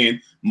is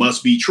saying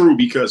must be true,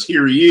 because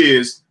here he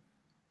is.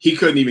 He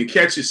couldn't even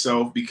catch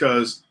himself,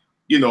 because,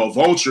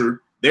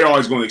 Vulture, they're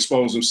always going to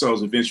expose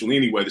themselves eventually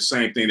anyway. The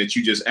same thing that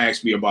you just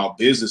asked me about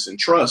business and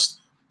trust.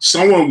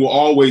 Someone will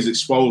always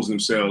expose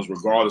themselves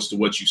regardless to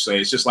what you say.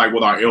 It's just like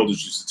what our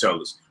elders used to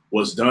tell us.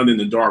 What's done in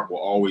the dark will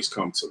always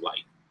come to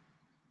light.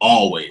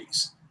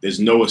 Always. There's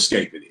no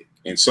escaping it.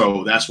 And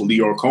so that's what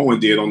Leo Cohen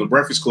did on the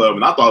Breakfast Club,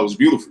 and I thought it was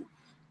beautiful.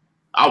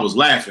 I was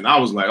laughing. I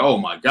was like, oh,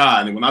 my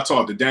God. And when I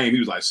talked to Dame, he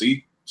was like,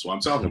 see, that's what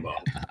I'm talking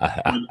about.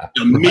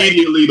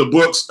 Immediately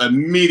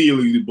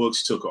the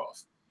books took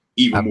off.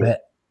 Even more.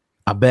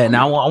 I bet.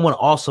 Now I want to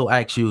also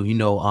ask you,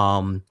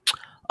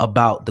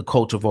 about the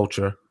Culture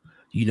Vulture,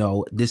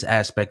 this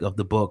aspect of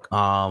the book,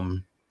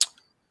 the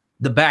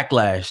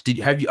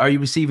backlash. Are you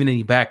receiving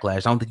any backlash?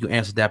 I don't think you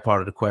answered that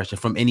part of the question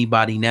from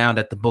anybody now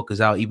that the book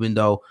is out, even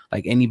though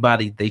like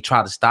anybody, they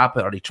try to stop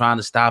it. Are they trying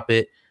to stop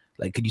it?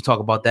 Like, could you talk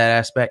about that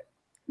aspect?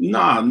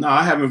 No, we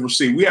haven't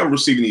received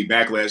any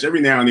backlash.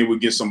 Every now and then we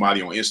get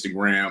somebody on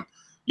Instagram,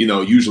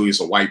 usually it's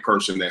a white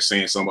person that's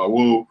saying something about,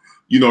 well,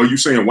 you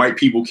saying white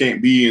people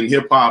can't be in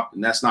hip hop,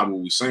 and that's not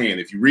what we're saying.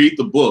 If you read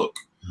the book,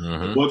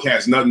 the book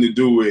has nothing to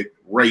do with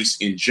race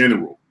in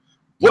general.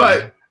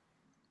 But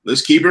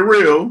let's keep it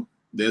real.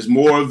 There's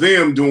more of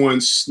them doing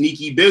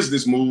sneaky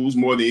business moves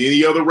more than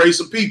any other race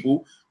of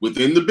people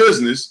within the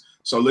business.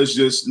 So let's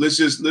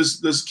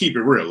keep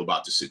it real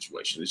about the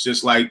situation. It's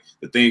just like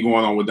the thing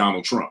going on with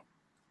Donald Trump.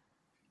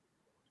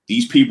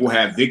 These people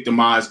have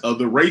victimized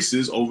other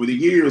races over the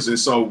years, and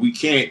so we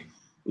can't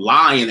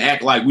lie and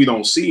act like we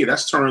don't see it.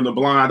 That's turning a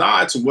blind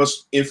eye to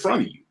what's in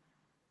front of you.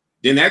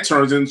 Then that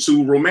turns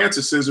into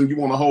romanticism. You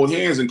want to hold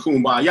hands and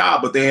kumbaya,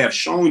 but they have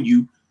shown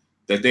you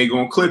that they're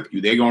going to clip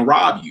you. They're going to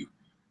rob you.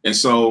 And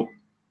so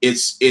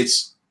it's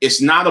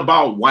it's not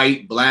about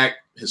white, black,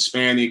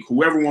 Hispanic,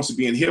 whoever wants to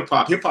be in hip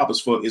hop. Hip hop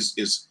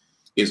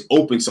is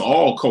open to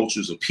all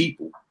cultures of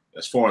people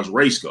as far as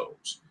race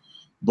goes.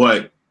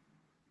 But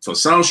for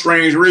some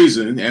strange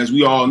reason, as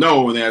we all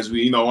know, and as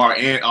we, our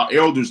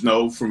elders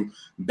know from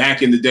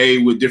back in the day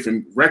with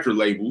different record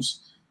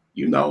labels,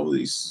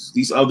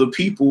 these other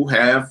people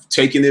have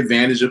taken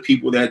advantage of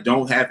people that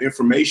don't have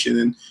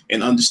information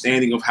and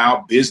understanding of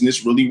how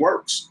business really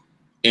works.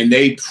 And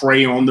they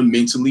prey on the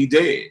mentally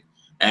dead,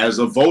 as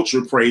a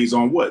vulture preys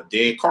on what?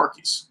 Dead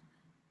carcass.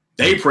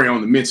 They prey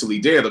on the mentally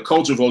dead. The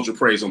culture vulture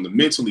preys on the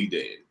mentally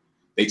dead.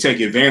 They take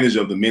advantage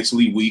of the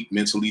mentally weak,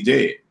 mentally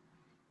dead.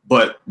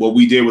 But what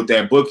we did with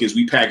that book is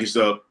we packaged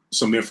up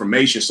some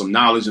information, some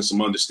knowledge, and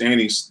some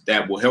understandings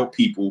that will help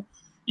people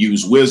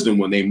use wisdom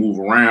when they move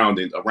around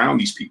and around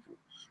these people.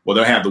 Well,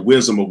 they'll have the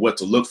wisdom of what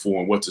to look for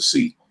and what to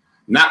see,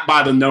 not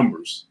by the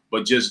numbers,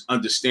 but just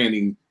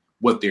understanding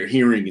what they're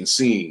hearing and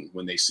seeing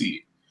when they see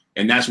it.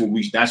 And that's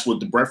what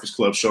the Breakfast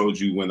Club showed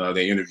you when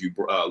they interviewed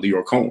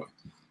Leroy Cohen.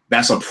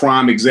 That's a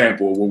prime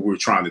example of what we're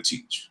trying to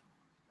teach.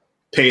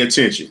 Pay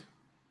attention.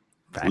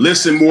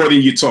 Listen more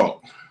than you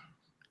talk.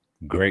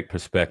 Great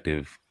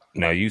perspective.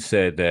 Now, you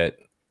said that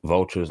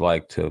vultures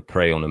like to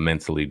prey on the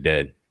mentally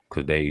dead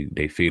because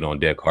they feed on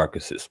dead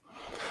carcasses.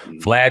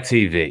 Vlad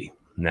TV.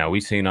 Now,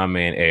 we seen our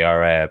man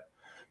ARAB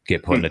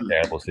get put in a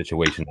terrible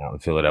situation out in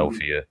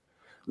Philadelphia,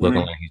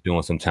 looking like he's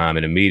doing some time.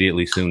 And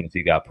immediately, soon as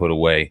he got put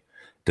away,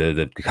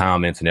 the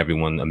comments and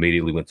everyone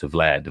immediately went to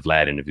Vlad, the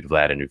Vlad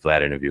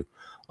interview.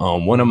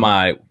 One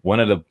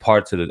of the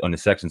parts of on the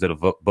sections of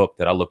the book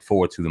that I looked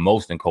forward to the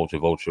most in Culture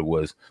Vulture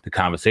was the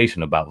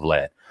conversation about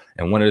Vlad.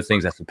 And one of the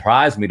things that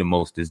surprised me the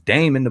most is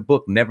Dame in the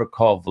book never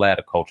called Vlad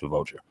a culture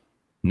vulture.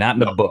 Not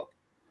in the book.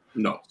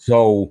 No.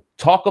 So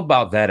talk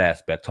about that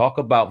aspect. Talk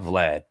about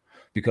Vlad,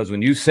 because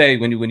when you say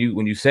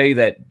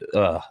that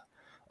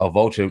a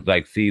vulture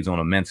like feeds on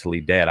a mentally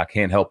dead, I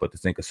can't help but to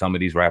think of some of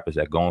these rappers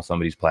that go on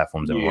some of these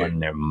platforms and run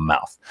their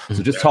mouth.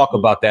 So just talk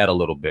about that a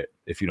little bit,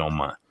 if you don't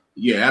mind.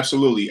 Yeah,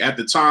 absolutely. At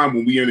the time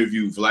when we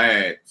interviewed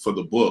Vlad for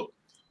the book,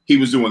 he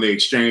was doing the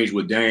exchange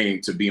with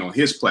Dame to be on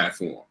his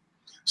platform.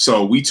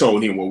 So we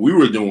told him what we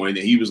were doing,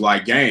 and he was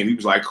like, game. He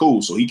was like,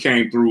 cool. So he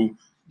came through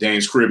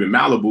Dame's crib in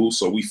Malibu.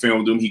 So we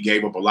filmed him. He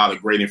gave up a lot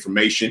of great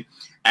information.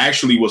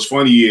 Actually, what's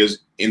funny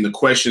is in the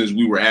questions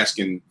we were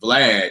asking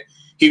Vlad,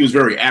 he was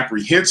very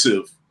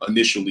apprehensive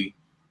initially.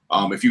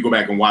 If you go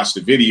back and watch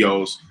the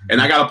videos, and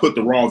I got to put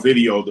the raw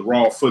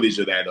footage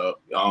of that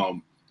up.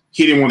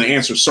 He didn't want to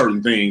answer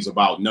certain things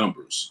about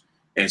numbers.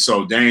 And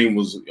so Dame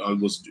was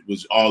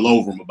all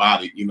over him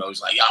about it.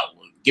 He's like, yo,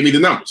 give me the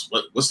numbers.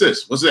 What's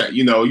this? What's that?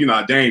 You know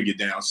how Dame get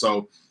down.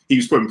 So he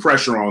was putting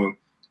pressure on him.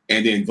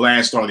 And then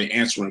Vlad started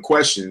answering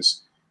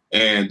questions.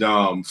 And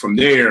from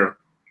there,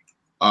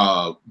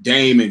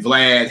 Dame and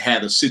Vlad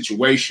had a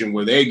situation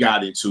where they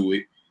got into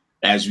it.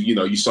 As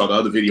you saw the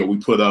other video we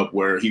put up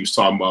where he was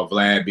talking about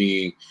Vlad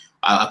being,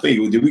 I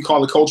think, did we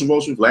call it culture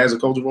vulture? Vlad's a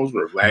culture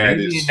vulture? Or Vlad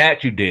Maybe is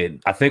that you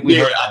did. I think we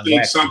heard I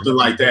think something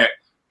like that.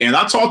 And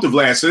I talked to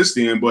Vlad since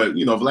then, but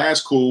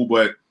Vlad's cool.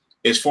 But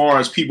as far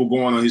as people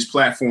going on his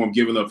platform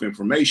giving up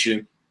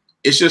information,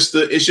 it's just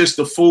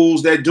the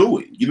fools that do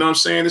it. You know what I'm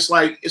saying? It's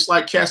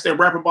like cats that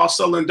rap about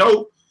selling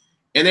dope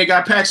and they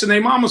got packs in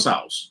their mama's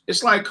house.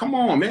 It's like, come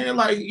on, man.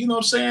 Like, you know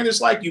what I'm saying? It's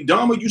like, you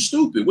dumb or you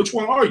stupid. Which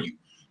one are you?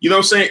 You know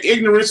what I'm saying?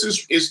 Ignorance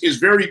is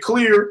very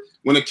clear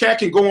when a cat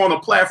can go on a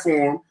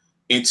platform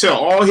and tell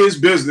all his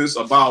business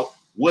about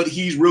what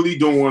he's really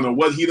doing or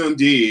what he done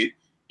did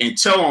and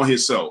tell on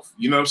himself.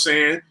 You know what I'm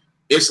saying?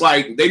 It's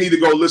like they need to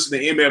go listen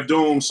to MF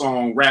Doom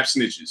song, Rap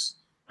Snitches.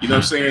 You know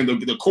what I'm saying?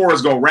 The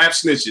chorus go, rap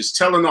snitches,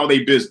 telling all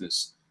their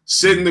business.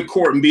 Sit in the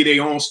court and be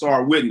their own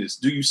star witness.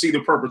 Do you see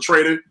the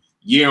perpetrator?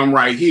 Yeah, I'm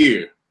right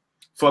here.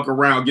 Fuck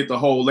around, get the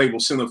whole label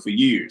sent up for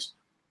years.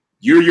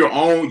 You're your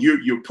own.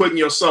 You're putting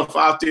yourself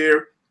out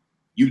there.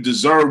 You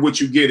deserve what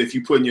you get if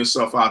you're putting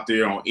yourself out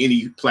there on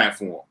any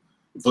platform,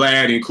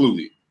 Vlad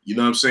included. You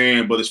know what I'm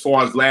saying? But as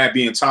far as Vlad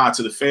being tied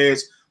to the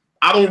feds,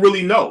 I don't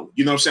really know.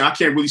 You know what I'm saying? I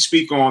can't really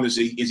speak on is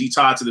he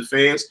tied to the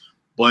feds?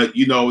 But,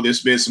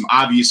 there's been some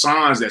obvious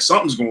signs that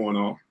something's going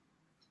on.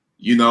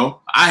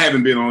 I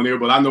haven't been on there,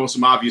 but I know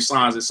some obvious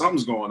signs that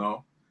something's going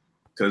on.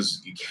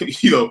 Because,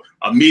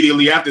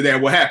 immediately after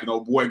that, what happened?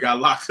 Old boy got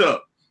locked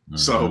up. Mm-hmm.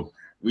 So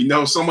we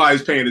know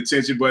somebody's paying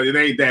attention, but it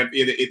ain't that.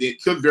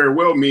 It could very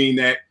well mean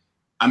that,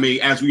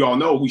 as we all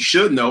know, we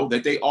should know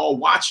that they all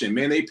watching,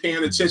 man. They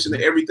paying attention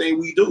to everything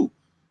we do.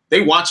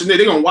 They watching it.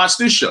 They going to watch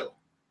this show.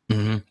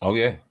 Mm-hmm. Oh,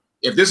 yeah.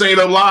 If this ain't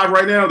up live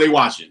right now, they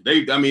watching.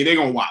 They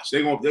gonna watch.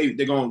 They're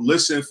gonna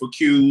listen for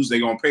cues. They're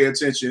gonna pay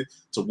attention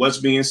to what's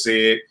being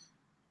said.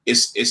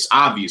 It's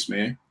obvious,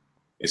 man.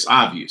 It's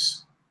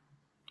obvious.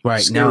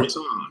 Right. Scary now,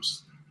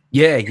 times.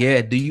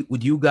 Yeah.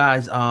 Would you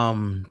guys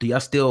do y'all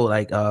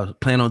still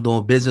plan on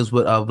doing business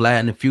with Vlad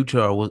in the future,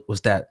 or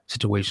was that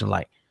situation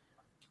like?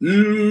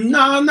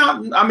 No,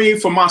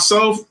 not. For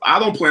myself, I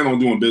don't plan on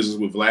doing business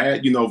with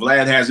Vlad.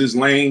 Vlad has his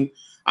lane.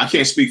 I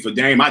can't speak for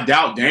Dame. I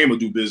doubt Dame will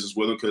do business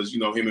with him because,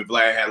 him and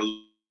Vlad had a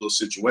little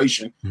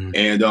situation. Mm-hmm.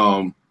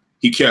 And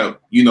he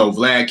kept, you know,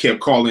 Vlad kept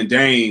calling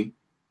Dame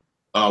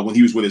when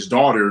he was with his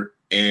daughter,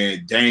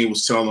 and Dame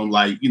was telling him,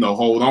 like, you know,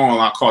 hold on,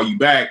 I'll call you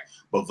back.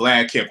 But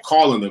Vlad kept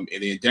calling him,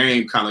 and then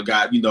Dame kind of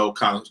got, you know,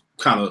 kind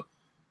of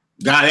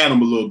got at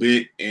him a little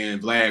bit.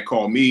 And Vlad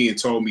called me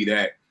and told me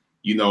that,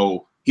 you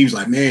know, he was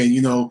like, man,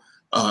 you know,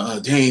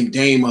 Dame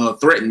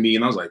threatened me.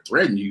 And I was like,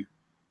 threaten you?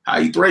 How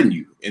he threaten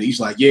you? And he's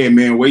like, yeah,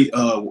 man, wait,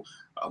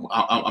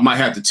 I might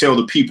have to tell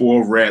the people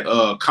over at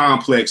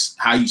Complex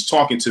how he's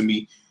talking to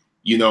me,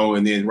 you know.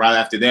 And then right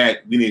after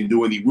that, we didn't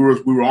do any. We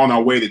were on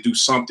our way to do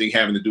something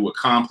having to do with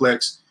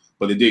Complex,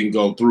 but it didn't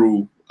go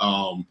through.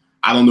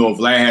 I don't know if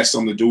Vlad has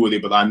something to do with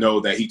it, but I know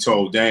that he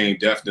told Dame,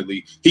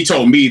 definitely. He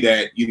told me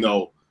that, you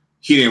know,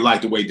 he didn't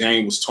like the way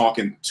Dame was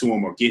talking to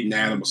him or getting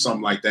at him or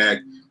something like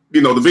that.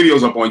 You know, the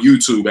video's up on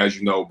YouTube, as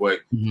you know, but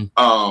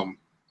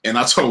and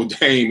I told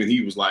Dame, and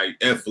he was like,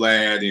 F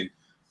Vlad, and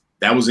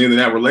that was the end of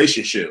that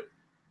relationship.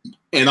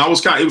 And it was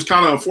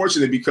kind of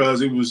unfortunate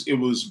because it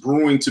was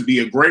brewing to be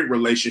a great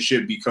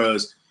relationship,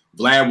 because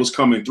Vlad was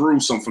coming through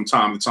from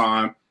time to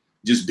time,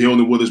 just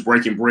building with us,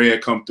 breaking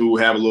bread, come through,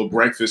 have a little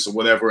breakfast or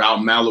whatever out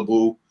in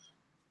Malibu.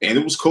 And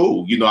it was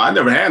cool. You know, I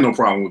never had no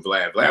problem with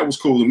Vlad. Vlad was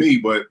cool to me,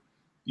 but,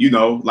 you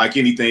know, like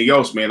anything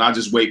else, man, I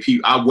just wait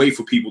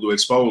for people to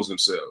expose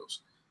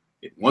themselves.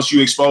 Once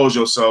you expose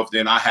yourself,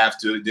 then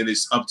then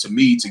it's up to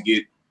me to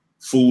get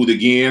fooled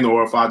again,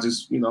 or if I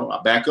just, you know,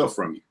 I back up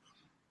from you,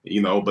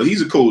 you know. But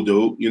he's a cool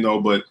dude, you know,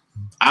 but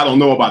I don't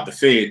know about the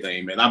Fed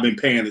thing, man. I've been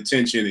paying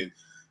attention, and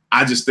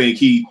I just think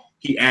he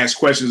asks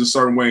questions a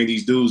certain way, and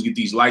these dudes get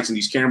these lights and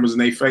these cameras in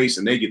their face,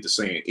 and they get to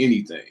saying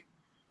anything.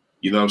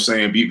 You know what I'm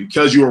saying?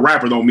 Because you're a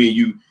rapper don't mean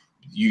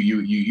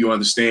you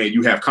understand,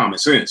 you have common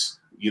sense.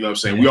 You know what I'm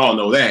saying? We all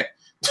know that.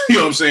 You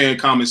know what I'm saying?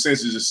 Common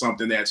sense is just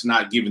something that's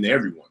not given to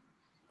everyone.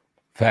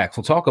 Facts.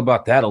 We'll talk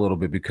about that a little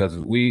bit, because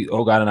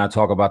God and I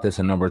talk about this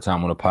a number of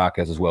times on the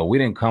podcast as well. We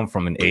didn't come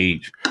from an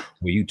age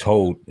where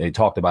they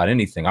talked about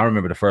anything. I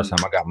remember the first time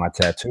I got my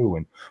tattoo,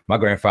 and my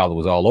grandfather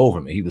was all over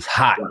me. He was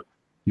hot. Right.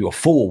 You're a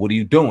fool. What are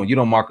you doing? You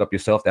don't mark up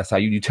yourself. That's how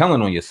you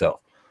telling on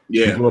yourself.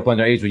 Yeah. You grew up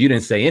under age where you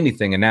didn't say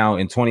anything. And now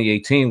in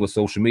 2018, with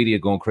social media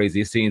going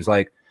crazy, it seems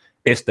like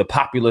it's the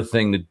popular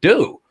thing to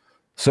do.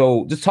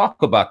 So just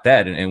talk about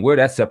that, and where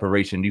that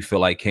separation you feel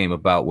like came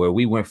about, where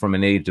we went from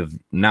an age of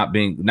not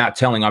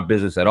telling our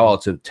business at all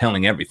to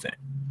telling everything.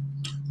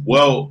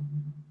 Well,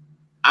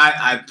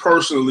 I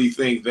personally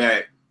think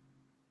that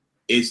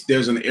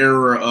there's an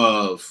era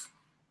of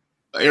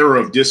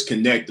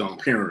disconnect on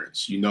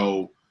parents, you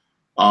know,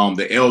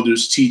 the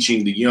elders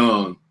teaching the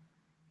young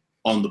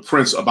on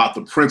about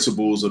the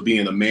principles of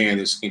being a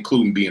man,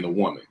 including being a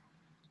woman,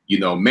 you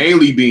know,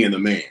 mainly being a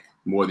man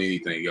more than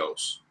anything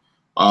else.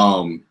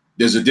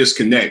 There's a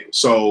disconnect.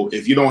 So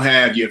if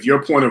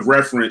your point of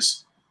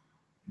reference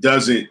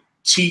doesn't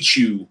teach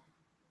you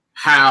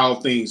how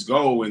things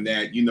go, and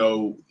that, you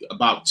know,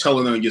 about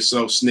telling on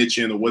yourself,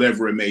 snitching, or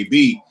whatever it may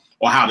be,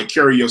 or how to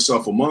carry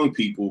yourself among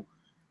people,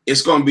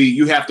 it's going to be,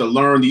 you have to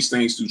learn these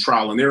things through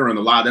trial and error.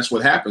 And that's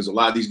what happens. A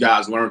lot of these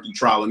guys learn through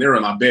trial and error.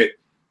 And I bet,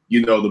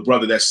 you know, the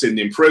brother that's sitting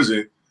in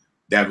prison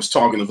that was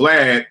talking to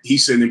Vlad,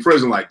 he's sitting in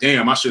prison like,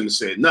 damn, I shouldn't have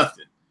said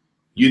nothing.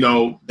 You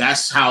know,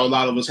 that's how a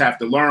lot of us have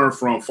to learn,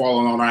 from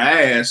falling on our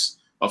ass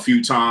a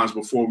few times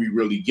before we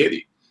really get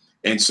it.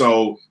 And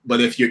so, but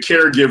if your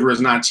caregiver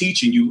is not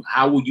teaching you,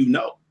 how will you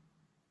know?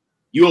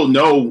 You'll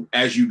know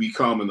as you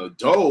become an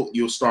adult.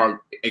 You'll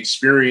start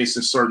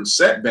experiencing certain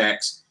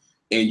setbacks,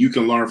 and you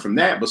can learn from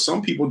that. But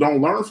some people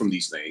don't learn from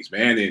these things,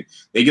 man. And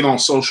they get on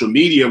social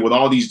media with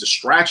all these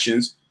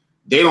distractions.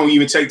 They don't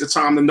even take the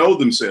time to know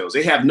themselves.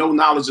 They have no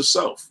knowledge of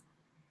self.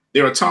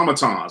 They're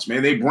automatons,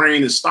 man. Their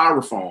brain is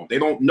styrofoam. They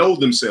don't know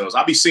themselves.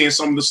 I be seeing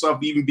some of the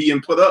stuff even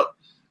being put up.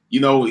 You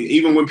know,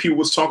 even when people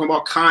was talking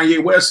about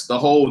Kanye West the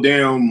whole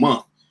damn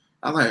month,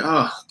 I'm like,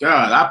 oh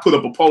God. I put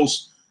up a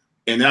post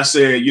and I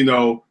said, you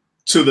know,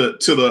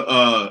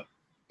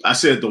 I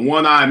said the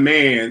one-eyed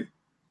man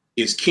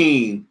is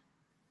king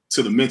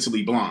to the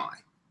mentally blind.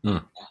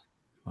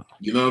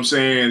 You know what I'm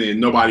saying?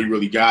 And nobody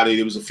really got it.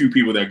 There was a few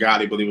people that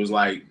got it, but it was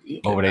like,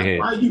 over their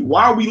head.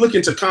 Why are we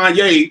looking to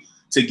Kanye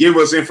to give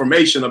us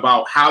information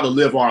about how to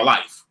live our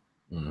life?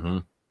 Mm-hmm.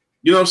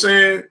 You know what I'm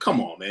saying? Come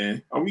on,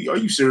 man. Are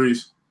you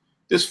serious?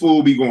 This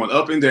fool be going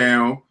up and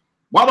down.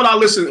 Why would I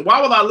listen?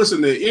 Why would I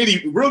listen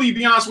to really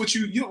be honest with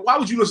you? Why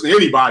would you listen to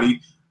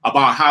anybody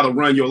about how to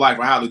run your life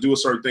or how to do a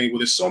certain thing? Well,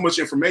 there's so much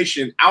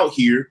information out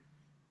here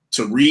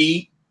to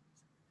read,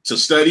 to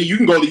study. You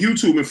can go to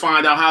YouTube and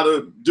find out how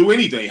to do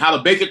anything, how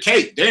to bake a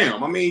cake.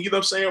 Damn. I mean, you know what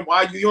I'm saying?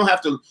 Why you don't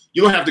have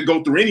to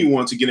go through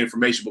anyone to get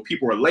information, but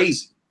people are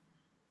lazy.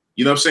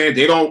 You know what I'm saying?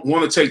 They don't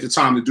want to take the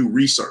time to do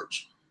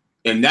research.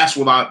 And that's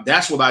what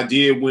I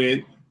did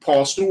when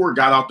Paul Stewart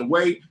got out the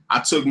way. I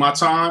took my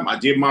time. I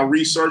did my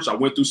research. I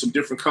went through some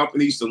different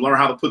companies to learn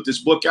how to put this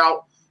book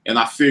out, and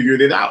I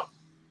figured it out.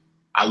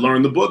 I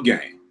learned the book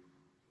game.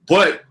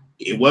 But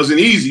it wasn't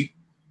easy,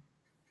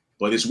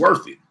 but it's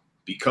worth it,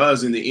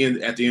 because at the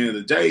end of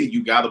the day,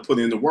 you got to put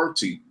in the work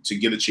to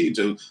get achieved,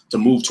 to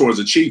move towards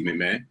achievement,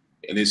 man.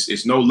 And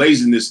it's no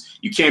laziness.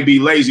 You can't be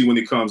lazy when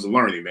it comes to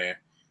learning, man.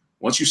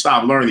 Once you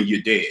stop learning,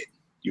 you're dead.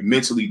 You're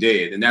mentally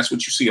dead. And that's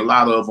what you see a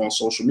lot of on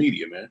social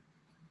media, man.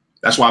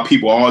 That's why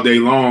people all day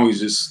long is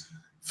just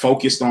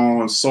focused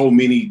on so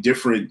many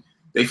different,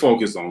 they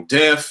focused on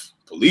death,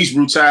 police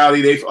brutality.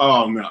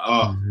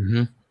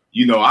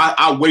 You know,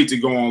 I wait to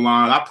go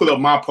online. I put up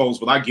my post,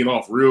 but I get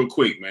off real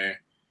quick, man.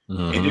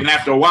 And then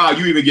after a while,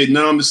 you even get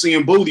numb to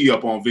seeing booty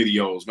up on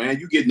videos, man.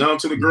 You get numb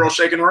to the girl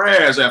shaking her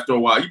ass after a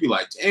while. You be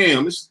like,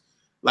 damn, this,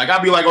 like,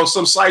 I'd be like on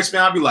some sites,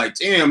 man, I'd be like,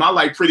 damn, I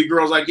like pretty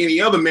girls like any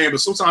other man.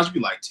 But sometimes you be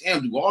like,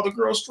 damn, do all the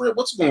girls strip?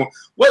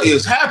 What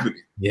is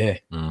happening? Yeah.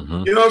 You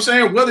know what I'm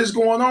saying? What is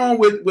going on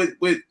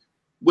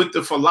with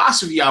the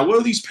philosophy out? What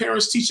are these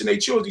parents teaching their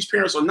children? These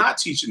parents are not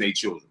teaching their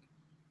children.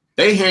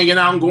 They hanging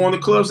out and going to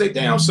clubs they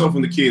damn self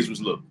when the kids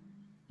was little.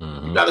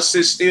 You got to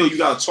sit still. You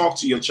got to talk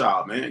to your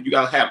child, man. You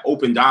got to have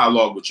open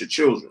dialogue with your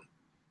children.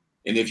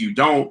 And if you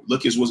don't,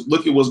 look at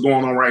what's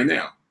going on right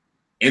now.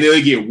 And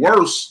it'll get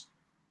worse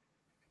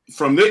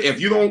from there.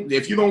 If you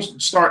don't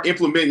start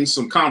implementing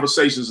some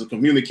conversations and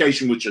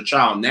communication with your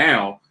child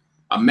now,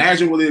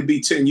 imagine what it'll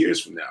be 10 years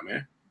from now,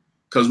 man.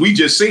 Because we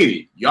just seen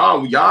it.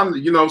 Y'all,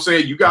 you know what I'm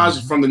saying? You guys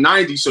are from the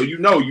 90s, so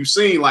you've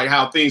seen like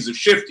how things have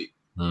shifted.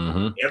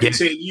 Every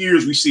 10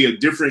 years, we see a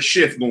different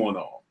shift going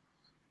on.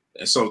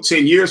 And so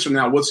 10 years from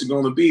now, what's it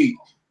going to be?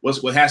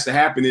 What has to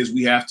happen is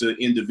we have to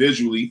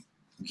individually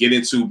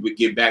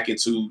get back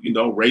into, you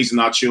know, raising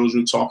our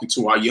children, talking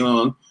to our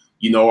young,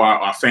 you know,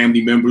 our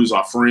family members,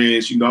 our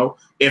friends, you know,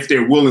 if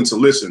they're willing to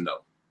listen,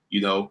 though.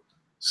 You know,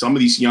 some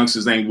of these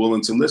youngsters ain't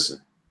willing to listen.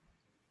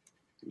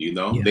 You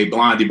know, they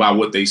blinded by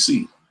what they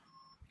see.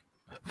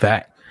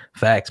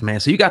 Facts, man.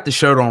 So you got the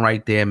shirt on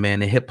right there, man,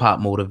 the hip hop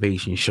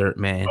motivation shirt,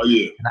 man. Oh,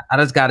 yeah. And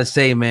I just got to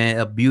say, man,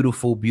 a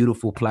beautiful,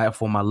 beautiful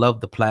platform. I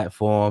love the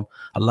platform.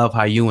 I love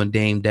how you and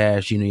Dame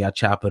Dash, you know, y'all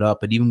chop it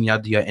up, and even y'all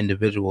do your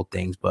individual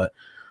things. But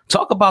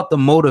talk about the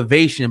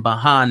motivation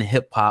behind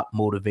hip hop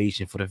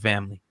motivation for the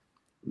family.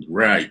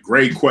 Right.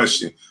 Great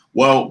question.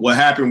 Well, what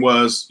happened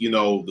was, you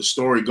know, the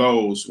story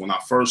goes when I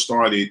first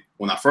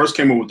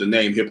came up with the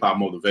name Hip Hop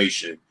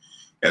Motivation,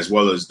 as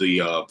well as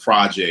the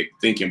project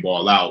Thinking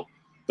Ball Out,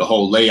 the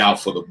whole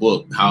layout for the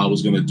book, how I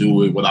was going to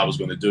do it, what I was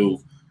going to do.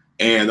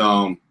 And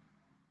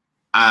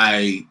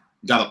I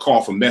got a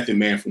call from Method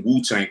Man from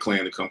Wu-Tang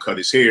Clan to come cut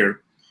his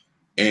hair.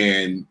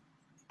 And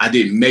I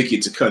didn't make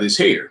it to cut his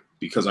hair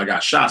because I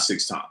got shot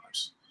 6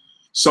 times.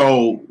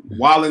 So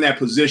while in that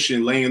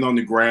position, laying on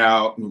the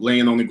ground,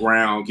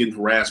 getting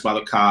harassed by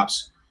the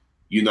cops,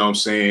 you know what I'm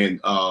saying,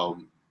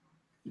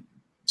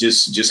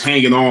 just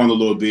hanging on a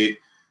little bit,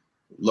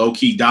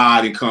 low-key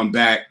died and come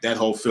back, that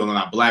whole feeling.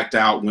 I blacked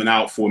out, went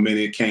out for a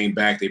minute, came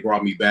back. They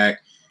brought me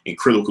back in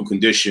critical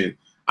condition.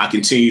 I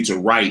continued to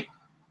write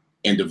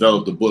and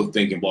develop the book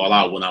Thinking Ball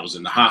Out when I was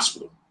in the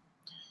hospital,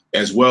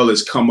 as well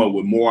as come up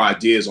with more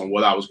ideas on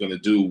what I was going to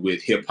do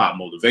with hip-hop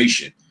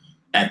motivation.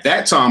 At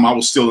that time, I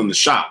was still in the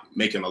shop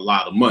making a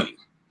lot of money.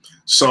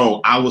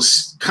 So I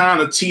was kind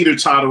of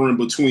teeter-tottering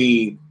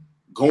between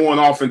going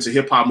off into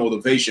hip-hop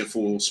motivation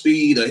full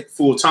speed,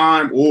 full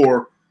time,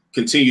 or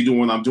continue doing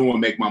what I'm doing,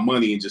 make my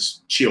money, and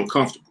just chill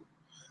comfortable.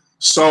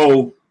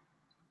 So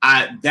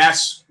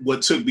that's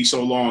what took me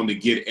so long to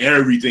get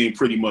everything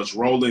pretty much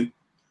rolling.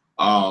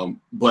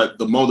 But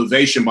the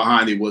motivation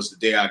behind it was the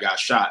day I got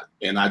shot.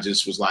 And I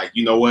just was like,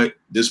 you know what?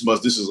 This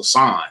is a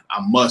sign. I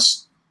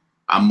must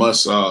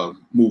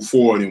move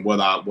forward in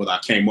what I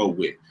came up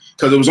with.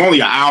 Because it was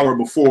only an hour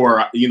before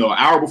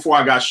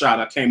I got shot,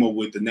 I came up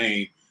with the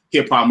name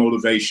Hip Hop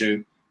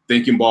Motivation,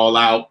 Thinking Ball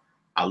Out.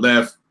 I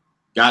left,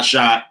 got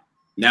shot.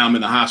 Now I'm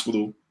in the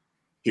hospital.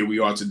 Here we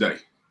are today.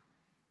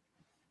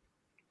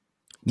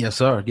 Yes,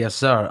 sir. Yes,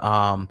 sir.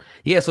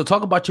 Yeah. So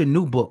talk about your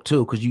new book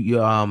too, because you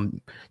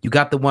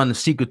got the one, The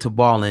Secret to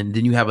Ballin'.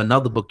 Then you have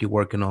another book you're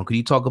working on. Could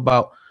you talk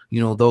about, you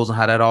know, those and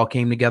how that all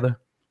came together?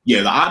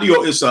 Yeah,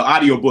 it's an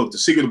audio book. The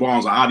Secret to Ballin'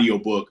 is an audio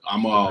book.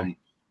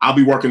 I'll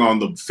be working on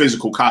the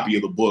physical copy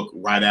of the book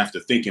right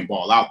after Thinking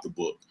Ball Out the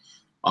book.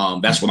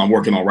 That's what I'm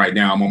working on right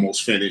now. I'm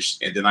almost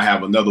finished. And then I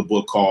have another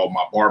book called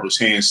My Barber's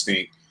Hand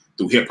Stink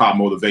through Hip Hop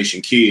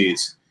Motivation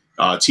Kids,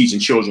 teaching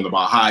children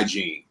about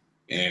hygiene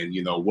and,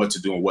 you know, what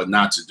to do and what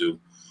not to do.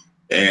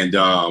 And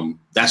I'm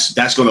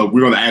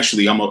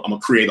gonna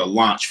create a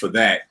launch for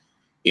that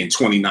in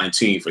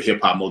 2019 for Hip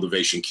Hop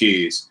Motivation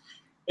Kids,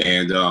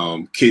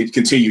 and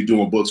continue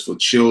doing books for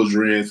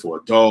children, for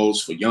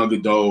adults, for young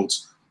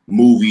adults,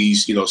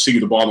 movies. You know,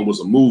 Secret to Ballin'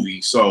 was a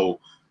movie. So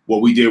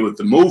what we did with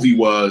the movie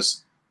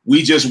was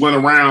we just went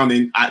around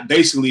and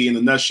basically, in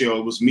a nutshell,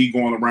 it was me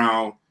going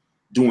around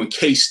doing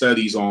case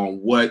studies on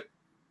what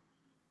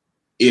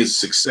is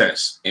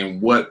success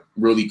and what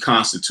really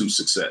constitutes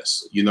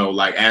success. You know,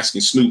 like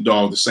asking Snoop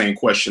Dogg the same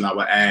question I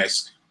would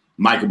ask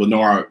Michael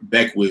Bernard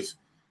Beckwith,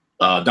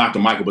 Dr.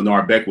 Michael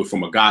Bernard Beckwith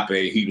from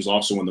Agape. He was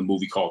also in the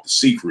movie called The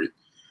Secret,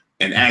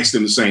 and asked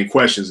him the same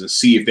questions and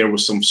see if there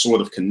was some sort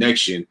of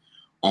connection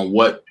on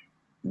what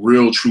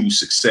real true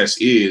success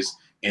is.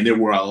 And there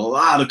were a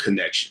lot of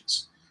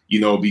connections, you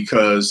know,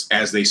 because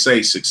as they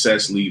say,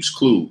 success leaves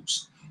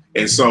clues.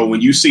 And so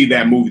when you see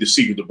that movie, The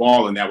Secret to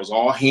Ballin', that was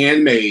all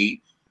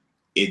handmade,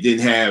 It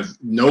didn't have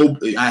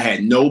I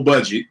had no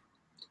budget.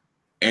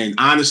 And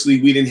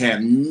honestly, we didn't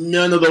have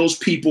none of those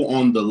people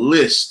on the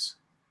list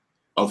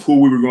of who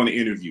we were going to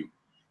interview.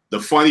 The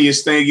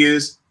funniest thing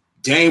is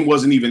Dame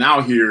wasn't even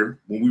out here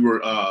when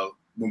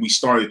we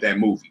started that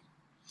movie.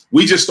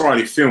 We just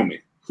started filming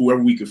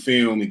whoever we could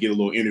film and get a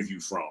little interview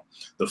from.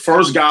 The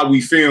first guy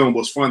we filmed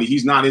was funny.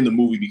 He's not in the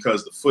movie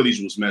because the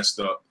footage was messed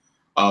up.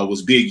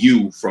 Was Big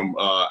U from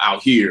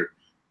out here.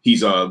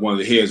 He's one of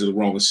the heads of the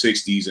Rolling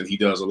 60s, and he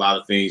does a lot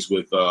of things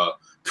with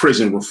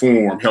prison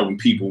reform, helping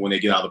people when they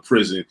get out of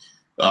prison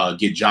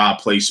get job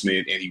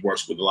placement, and he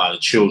works with a lot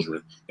of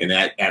children and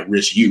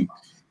at-risk youth.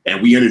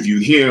 And we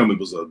interviewed him. It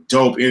was a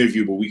dope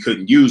interview, but we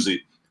couldn't use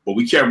it. But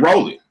we kept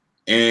rolling,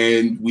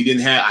 and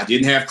I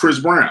didn't have Chris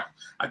Brown.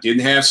 I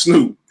didn't have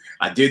Snoop.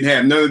 I didn't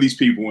have none of these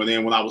people. And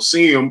then when I would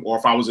see them, or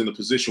if I was in a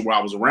position where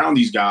I was around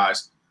these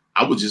guys,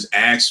 I would just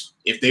ask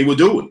if they would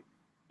do it,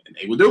 and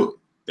they would do it.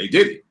 They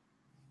did it.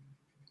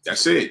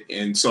 That's it.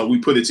 And so we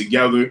put it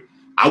together.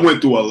 I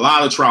went through a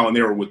lot of trial and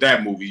error with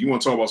that movie. You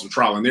want to talk about some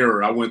trial and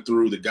error? I went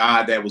through the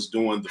guy that was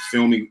doing the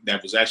filming,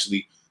 that was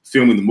actually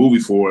filming the movie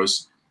for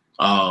us.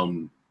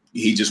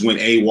 He just went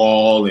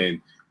AWOL,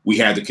 and we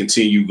had to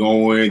continue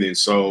going. And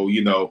so,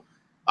 you know,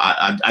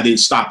 I didn't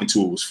stop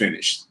until it was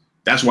finished.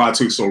 That's why it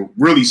took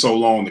so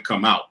long to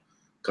come out,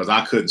 because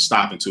I couldn't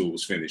stop until it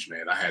was finished,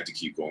 man. I had to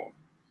keep going.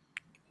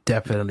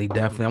 Definitely.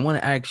 I want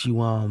to ask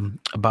you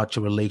about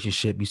your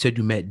relationship. You said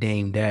you met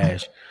Dame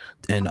Dash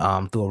and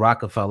through a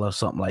Rockefeller or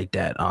something like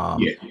that.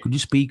 Yeah. Could you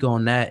speak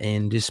on that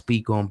and just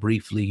speak on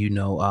briefly, you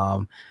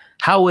know,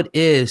 how it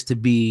is to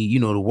be, you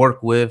know, to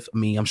work with? I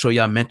mean, I'm sure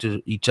y'all mentor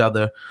each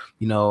other,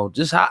 you know,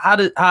 just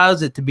how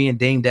is it to be in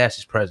Dame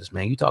Dash's presence,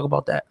 man? You talk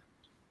about that?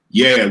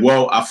 Yeah,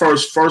 well,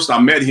 first I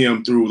met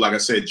him through, like I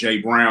said, Jay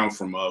Brown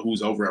from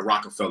who's over at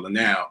Rockefeller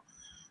now,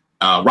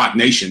 Rock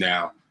Nation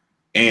now,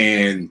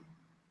 and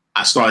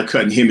I started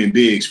cutting him and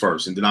Biggs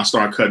first, and then I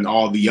started cutting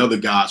all the other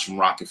guys from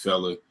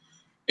Rockefeller,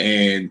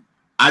 and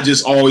I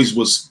just always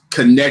was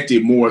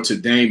connected more to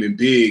Dame and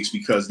Biggs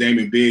because Dame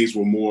and Biggs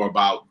were more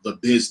about the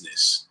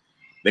business.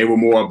 They were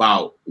more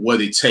about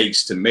what it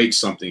takes to make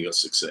something a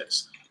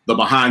success, the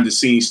behind the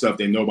scenes stuff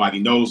that nobody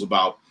knows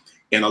about.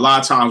 And a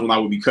lot of times when I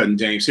would be cutting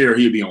Dame's hair,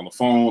 he'd be on the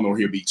phone or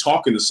he'd be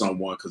talking to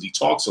someone because he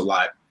talks a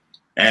lot,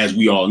 as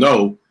we all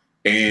know.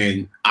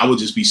 And I would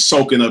just be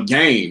soaking up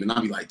game, and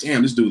I'd be like,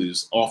 damn, this dude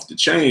is off the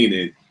chain.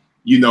 And,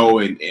 you know,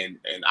 and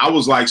I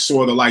was like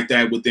sort of like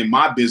that within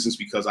my business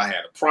because I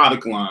had a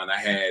product line. I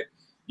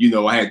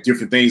had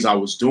different things I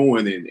was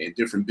doing and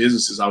different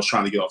businesses I was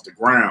trying to get off the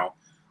ground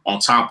on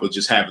top of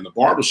just having the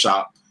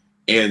barbershop.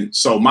 And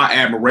so my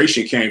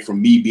admiration came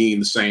from me being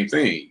the same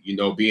thing, you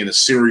know, being a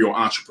serial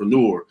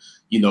entrepreneur,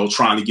 you know,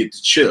 trying to get the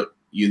chip,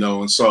 you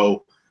know. And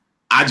so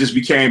I just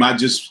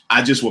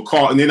would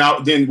call. And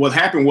then what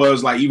happened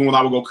was, like, even when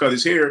I would go cut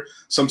his hair,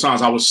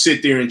 sometimes I would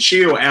sit there and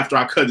chill after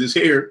I cut his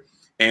hair,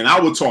 and I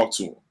would talk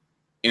to him.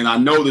 And I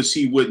noticed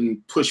he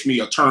wouldn't push me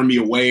or turn me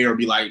away or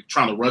be like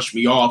trying to rush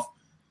me off.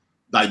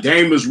 Like,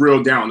 Dame is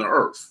real down to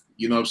earth.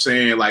 You know what I'm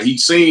saying? Like, he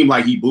seemed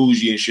like he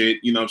bougie and shit,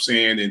 you know what I'm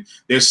saying? And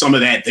there's some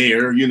of that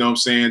there, you know what I'm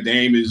saying?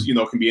 Dame is, you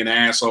know, can be an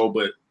asshole,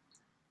 but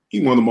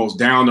he's one of the most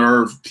down to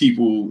earth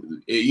people,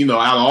 you know,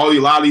 out of a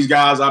lot of these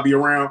guys I be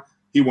around,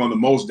 he one of the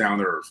most down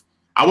to earth.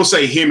 I would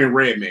say him and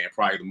Redman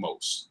probably the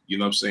most, you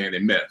know what I'm saying?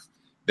 And Meth,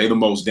 they the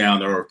most down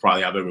to earth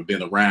probably I've ever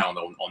been around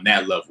on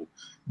that level.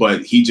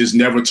 But he just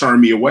never turned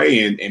me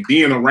away. And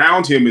being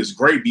around him is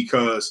great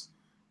because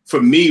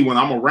for me, when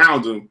I'm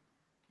around him,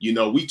 you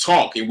know, we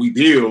talk and we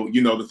build.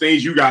 You know, the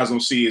things you guys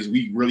don't see is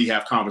we really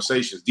have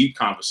conversations, deep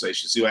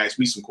conversations. He'll ask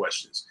me some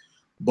questions.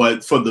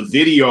 But for the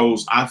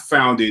videos, I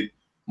found it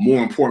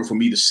more important for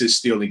me to sit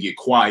still and get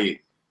quiet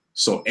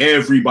so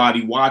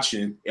everybody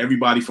watching,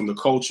 everybody from the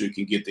culture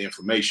can get the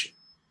information.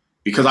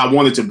 Because I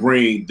wanted to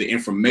bring the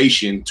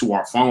information to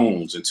our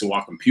phones and to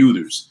our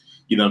computers,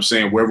 you know what I'm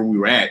saying, wherever we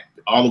were at,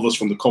 all of us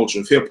from the culture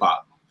of hip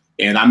hop.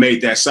 And I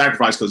made that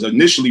sacrifice because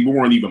initially we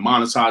weren't even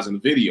monetizing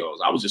the videos.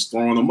 I was just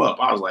throwing them up.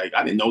 I was like,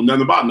 I didn't know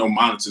nothing about no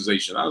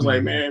monetization. I was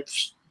like, man,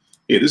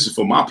 yeah, this is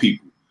for my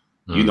people.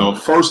 You know,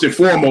 first and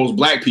foremost,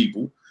 black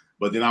people.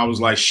 But then I was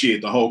like,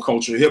 shit, the whole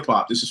culture of hip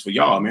hop, this is for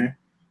y'all, man.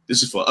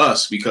 This is for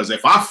us. Because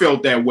if I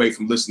felt that way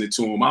from listening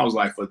to him, I was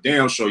like, for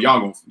damn sure,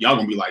 y'all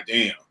gonna be like,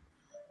 damn,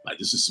 like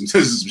this is some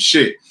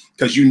shit.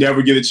 Because you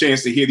never get a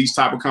chance to hear these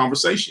type of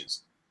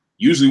conversations.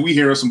 Usually we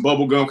hear some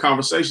bubblegum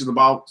conversations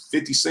about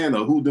 50 Cent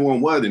or who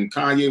doing what and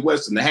Kanye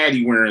West and the hat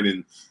he wearing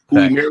and who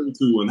he married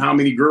to and how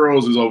many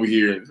girls is over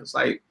here. And it's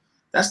like,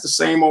 that's the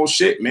same old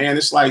shit, man.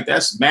 It's like,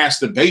 that's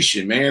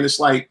masturbation, man. It's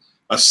like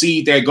a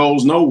seed that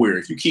goes nowhere.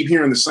 If you keep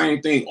hearing the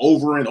same thing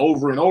over and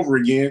over and over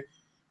again,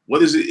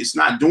 what is it? It's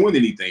not doing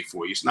anything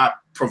for you. It's not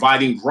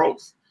providing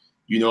growth.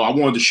 You know, I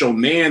wanted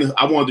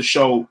to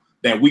show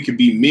that we could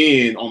be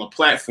men on a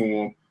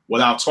platform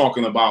without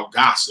talking about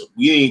gossip.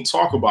 We ain't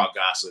talk about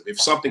gossip.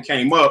 If something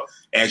came up,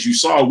 as you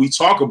saw, we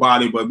talk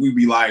about it, but we'd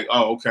be like,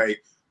 oh, okay,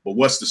 but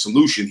what's the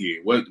solution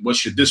here? What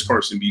should this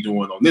person be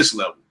doing on this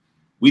level?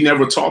 We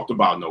never talked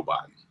about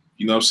nobody.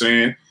 You know what I'm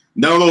saying?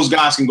 None of those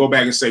guys can go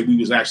back and say we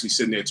was actually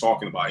sitting there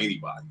talking about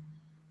anybody.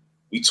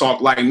 We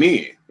talk like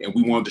men, and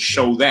we wanted to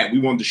show that. We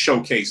wanted to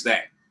showcase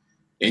that.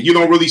 And you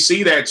don't really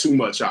see that too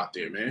much out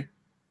there, man.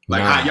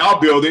 Like how y'all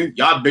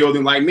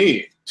building like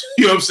men.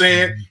 You know what I'm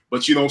saying?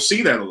 But you don't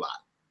see that a lot.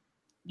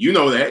 You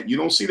know that. You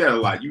don't see that a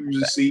lot. You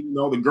usually see,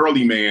 the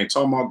girly man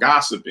talking about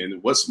gossiping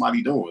and what's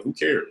somebody doing. Who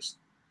cares?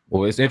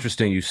 Well, it's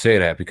interesting you say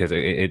that because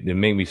it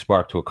made me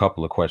spark to a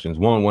couple of questions.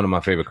 One of my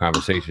favorite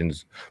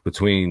conversations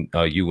between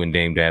you and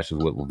Dame Dash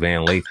was with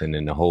Van Lathan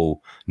and the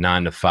whole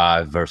 9 to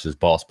 5 versus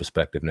boss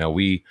perspective. Now,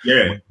 we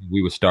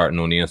were starting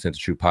on the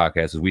Uncensored Truth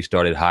podcast as we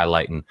started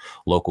highlighting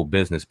local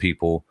business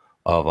people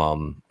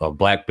of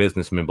black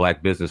businessmen,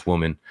 black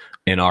businesswomen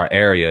in our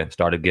area,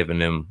 started giving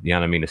them,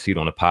 a seat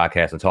on the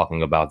podcast and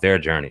talking about their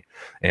journey.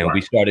 And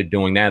we started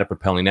doing that and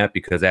propelling that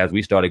because as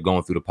we started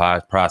going through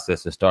the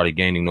process and started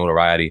gaining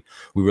notoriety,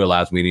 we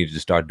realized we needed to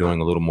start doing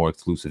a little more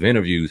exclusive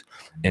interviews.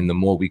 And the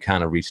more we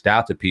kind of reached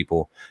out to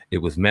people, it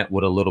was met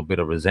with a little bit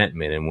of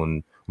resentment. And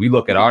when we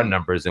look at our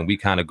numbers and we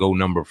kind of go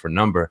number for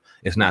number,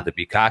 it's not to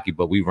be cocky,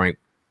 but we rank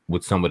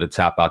with some of the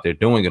top out there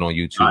doing it on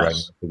YouTube right now.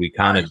 So we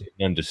kind of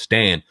didn't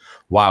understand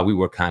why we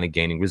were kind of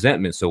gaining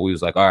resentment. So we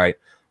was like, all right,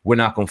 we're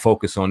not going to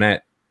focus on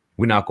that.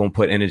 We're not going to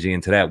put energy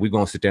into that. We're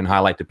going to sit there and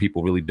highlight the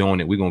people really doing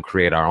it. We're going to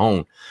create our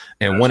own.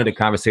 And one of the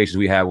conversations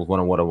we had with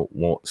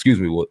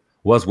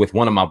was with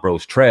one of my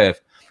bros,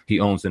 Trev. He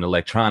owns an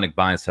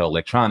buy and sell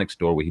electronics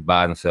store where he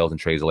buys and sells and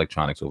trades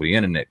electronics over the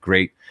internet.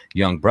 Great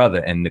young brother.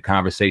 And the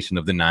conversation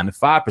of the 9 to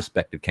 5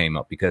 perspective came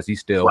up because he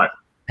still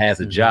has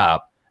a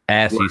job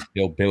as he's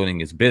still building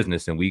his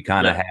business. And we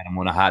kind of had him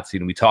on a hot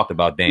seat and we talked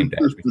about Dame Dash.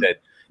 We said,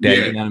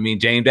 you know what I mean?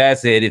 James Dad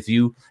said, if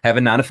you have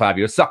a 9 to 5,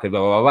 you're a sucker, blah,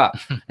 blah,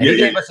 blah. And he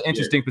gave us an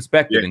interesting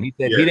perspective. And he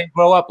said he didn't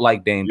grow up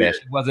like Dame Dash.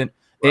 He wasn't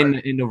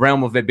in the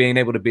realm of it being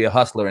able to be a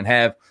hustler and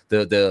have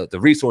the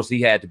resources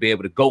he had to be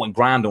able to go and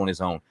grind on his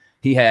own.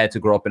 He had to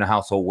grow up in a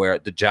household where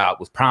the job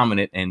was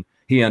prominent and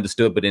he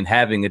understood, but in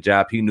having a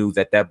job, he knew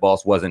that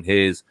boss wasn't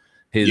his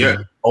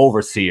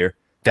overseer.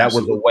 That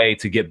was a way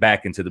to get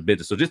back into the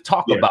business. So just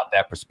talk about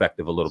that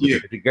perspective a little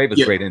bit. It gave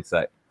us great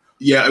insight.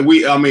 Yeah,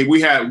 we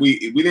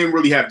didn't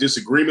really have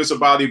disagreements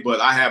about it,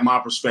 but I have my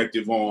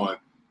perspective on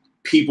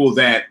people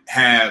that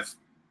have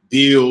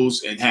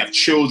bills and have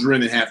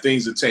children and have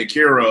things to take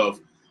care of.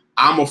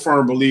 I'm a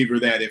firm believer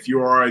that if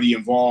you're already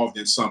involved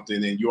in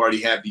something and you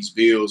already have these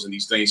bills and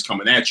these things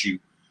coming at you,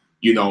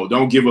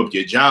 don't give up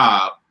your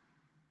job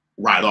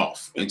right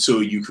off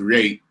until you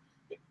create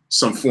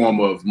some form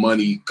of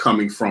money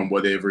coming from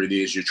whatever it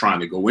is you're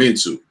trying to go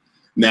into.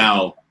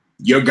 Now,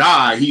 your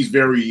guy, he's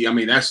very,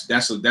 that's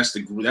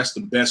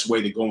the best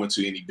way to go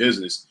into any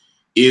business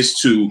is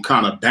to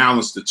kind of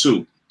balance the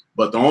two.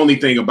 But the only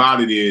thing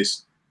about it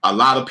is a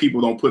lot of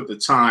people don't put the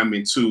time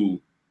into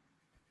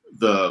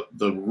the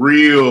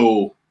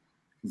real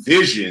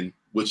vision,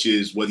 which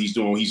is what he's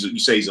doing. You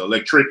say he's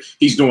electric.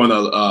 He's doing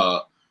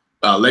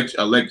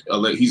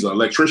he's an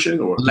electrician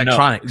or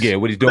electronics. Yeah,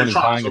 what he's doing is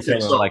buying and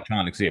selling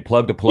electronics. Yeah,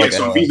 plug to plug. Yeah,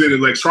 so if he's in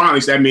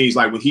electronics, that means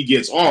like when he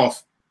gets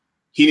off,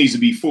 he needs to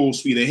be full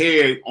speed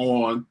ahead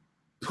on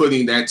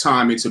putting that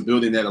time into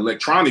building that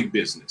electronic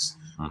business.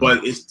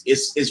 But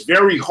it's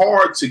very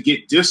hard to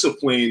get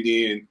disciplined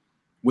in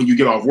when you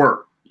get off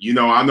work.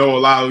 I know a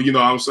lot of,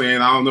 I'm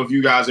saying, I don't know if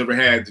you guys ever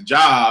had the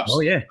jobs. Oh,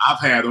 yeah. I've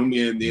had them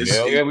in this.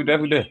 Yeah, we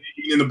definitely did.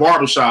 In the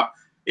barbershop,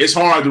 it's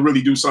hard to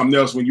really do something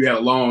else when you had a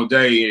long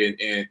day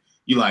and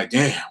you're like,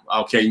 damn,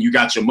 okay, and you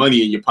got your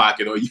money in your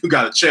pocket or you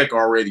got a check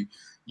already.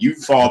 You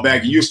fall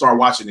back and you start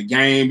watching the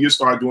game. You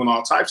start doing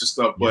all types of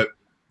stuff. Yeah. But,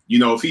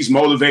 if he's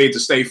motivated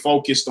to stay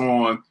focused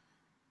on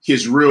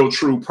his real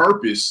true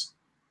purpose,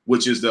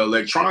 which is the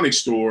electronics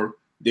store,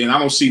 then I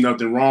don't see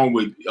nothing wrong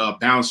with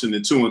balancing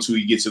the two until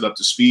he gets it up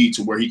to speed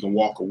to where he can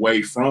walk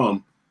away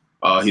from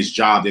his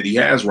job that he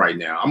has right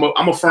now.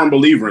 I'm a firm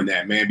believer in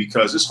that, man,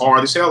 because it's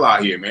hard as hell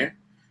out here, man.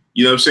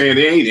 You know what I'm saying?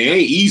 It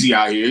ain't easy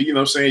out here. You know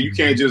what I'm saying? You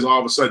can't just all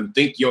of a sudden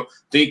think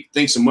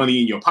some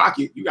money in your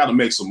pocket. You got to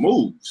make some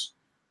moves.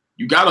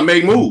 You got to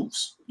make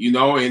moves,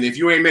 and if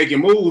you ain't making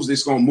moves,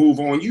 it's going to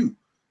move on you.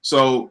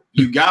 So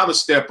you got to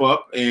step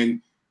up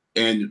and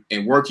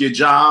work your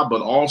job,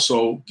 but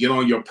also get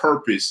on your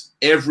purpose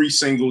every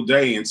single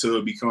day until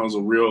it becomes a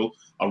real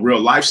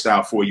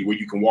lifestyle for you where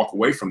you can walk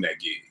away from that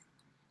gig.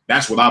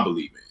 That's what I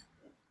believe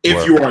in.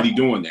 If you're already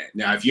doing that.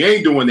 Now, if you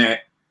ain't doing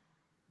that,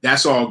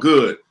 that's all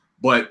good.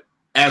 But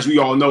as we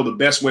all know, the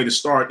best way to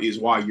start is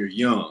while you're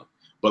young.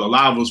 But a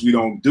lot of us, we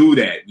don't do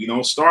that. We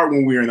don't start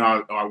when we're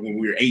when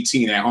we're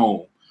 18 at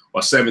home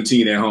or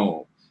 17 at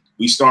home.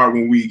 We start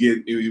when we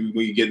get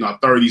in our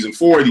 30s and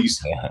 40s.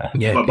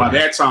 Yeah, but by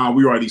that time,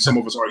 some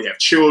of us already have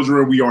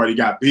children. We already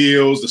got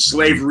bills. The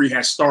slavery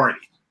has started.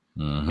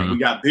 And we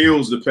got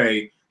bills to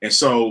pay. And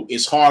so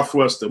it's hard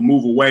for us to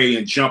move away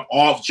and jump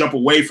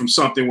away from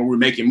something where we're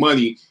making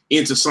money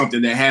into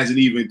something that hasn't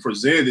even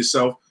presented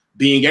itself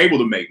being able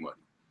to make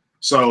money.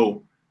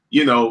 So,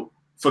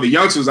 for the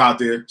youngsters out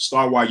there,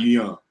 start while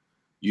you're young.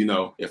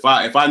 If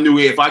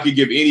I could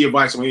give any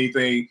advice on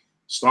anything,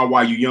 start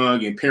while you're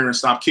young, and parents,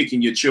 stop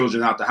kicking your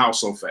children out the house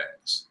so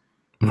fast.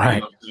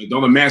 Right. You know,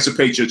 don't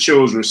emancipate your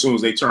children as soon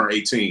as they turn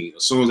 18,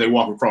 as soon as they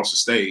walk across the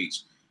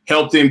stage.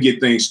 Help them get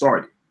things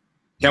started.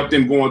 Help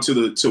them go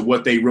into to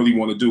what they really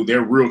want to do,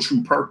 their real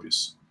true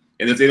purpose.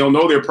 And if they don't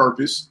know their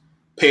purpose,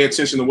 pay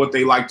attention to what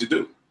they like to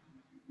do.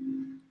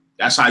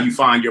 That's how you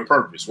find your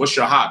purpose. What's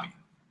your hobby?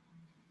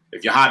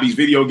 If your hobby is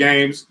video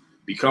games,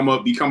 become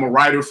a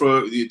writer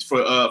for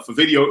a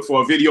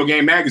video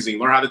game magazine.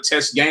 Learn how to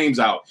test games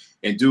out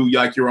and do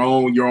like your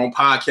own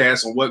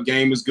podcast on what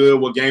game is good,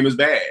 what game is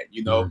bad.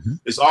 You know,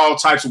 there's all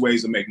types of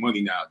ways to make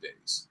money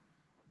nowadays.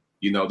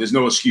 You know, there's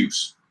no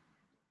excuse.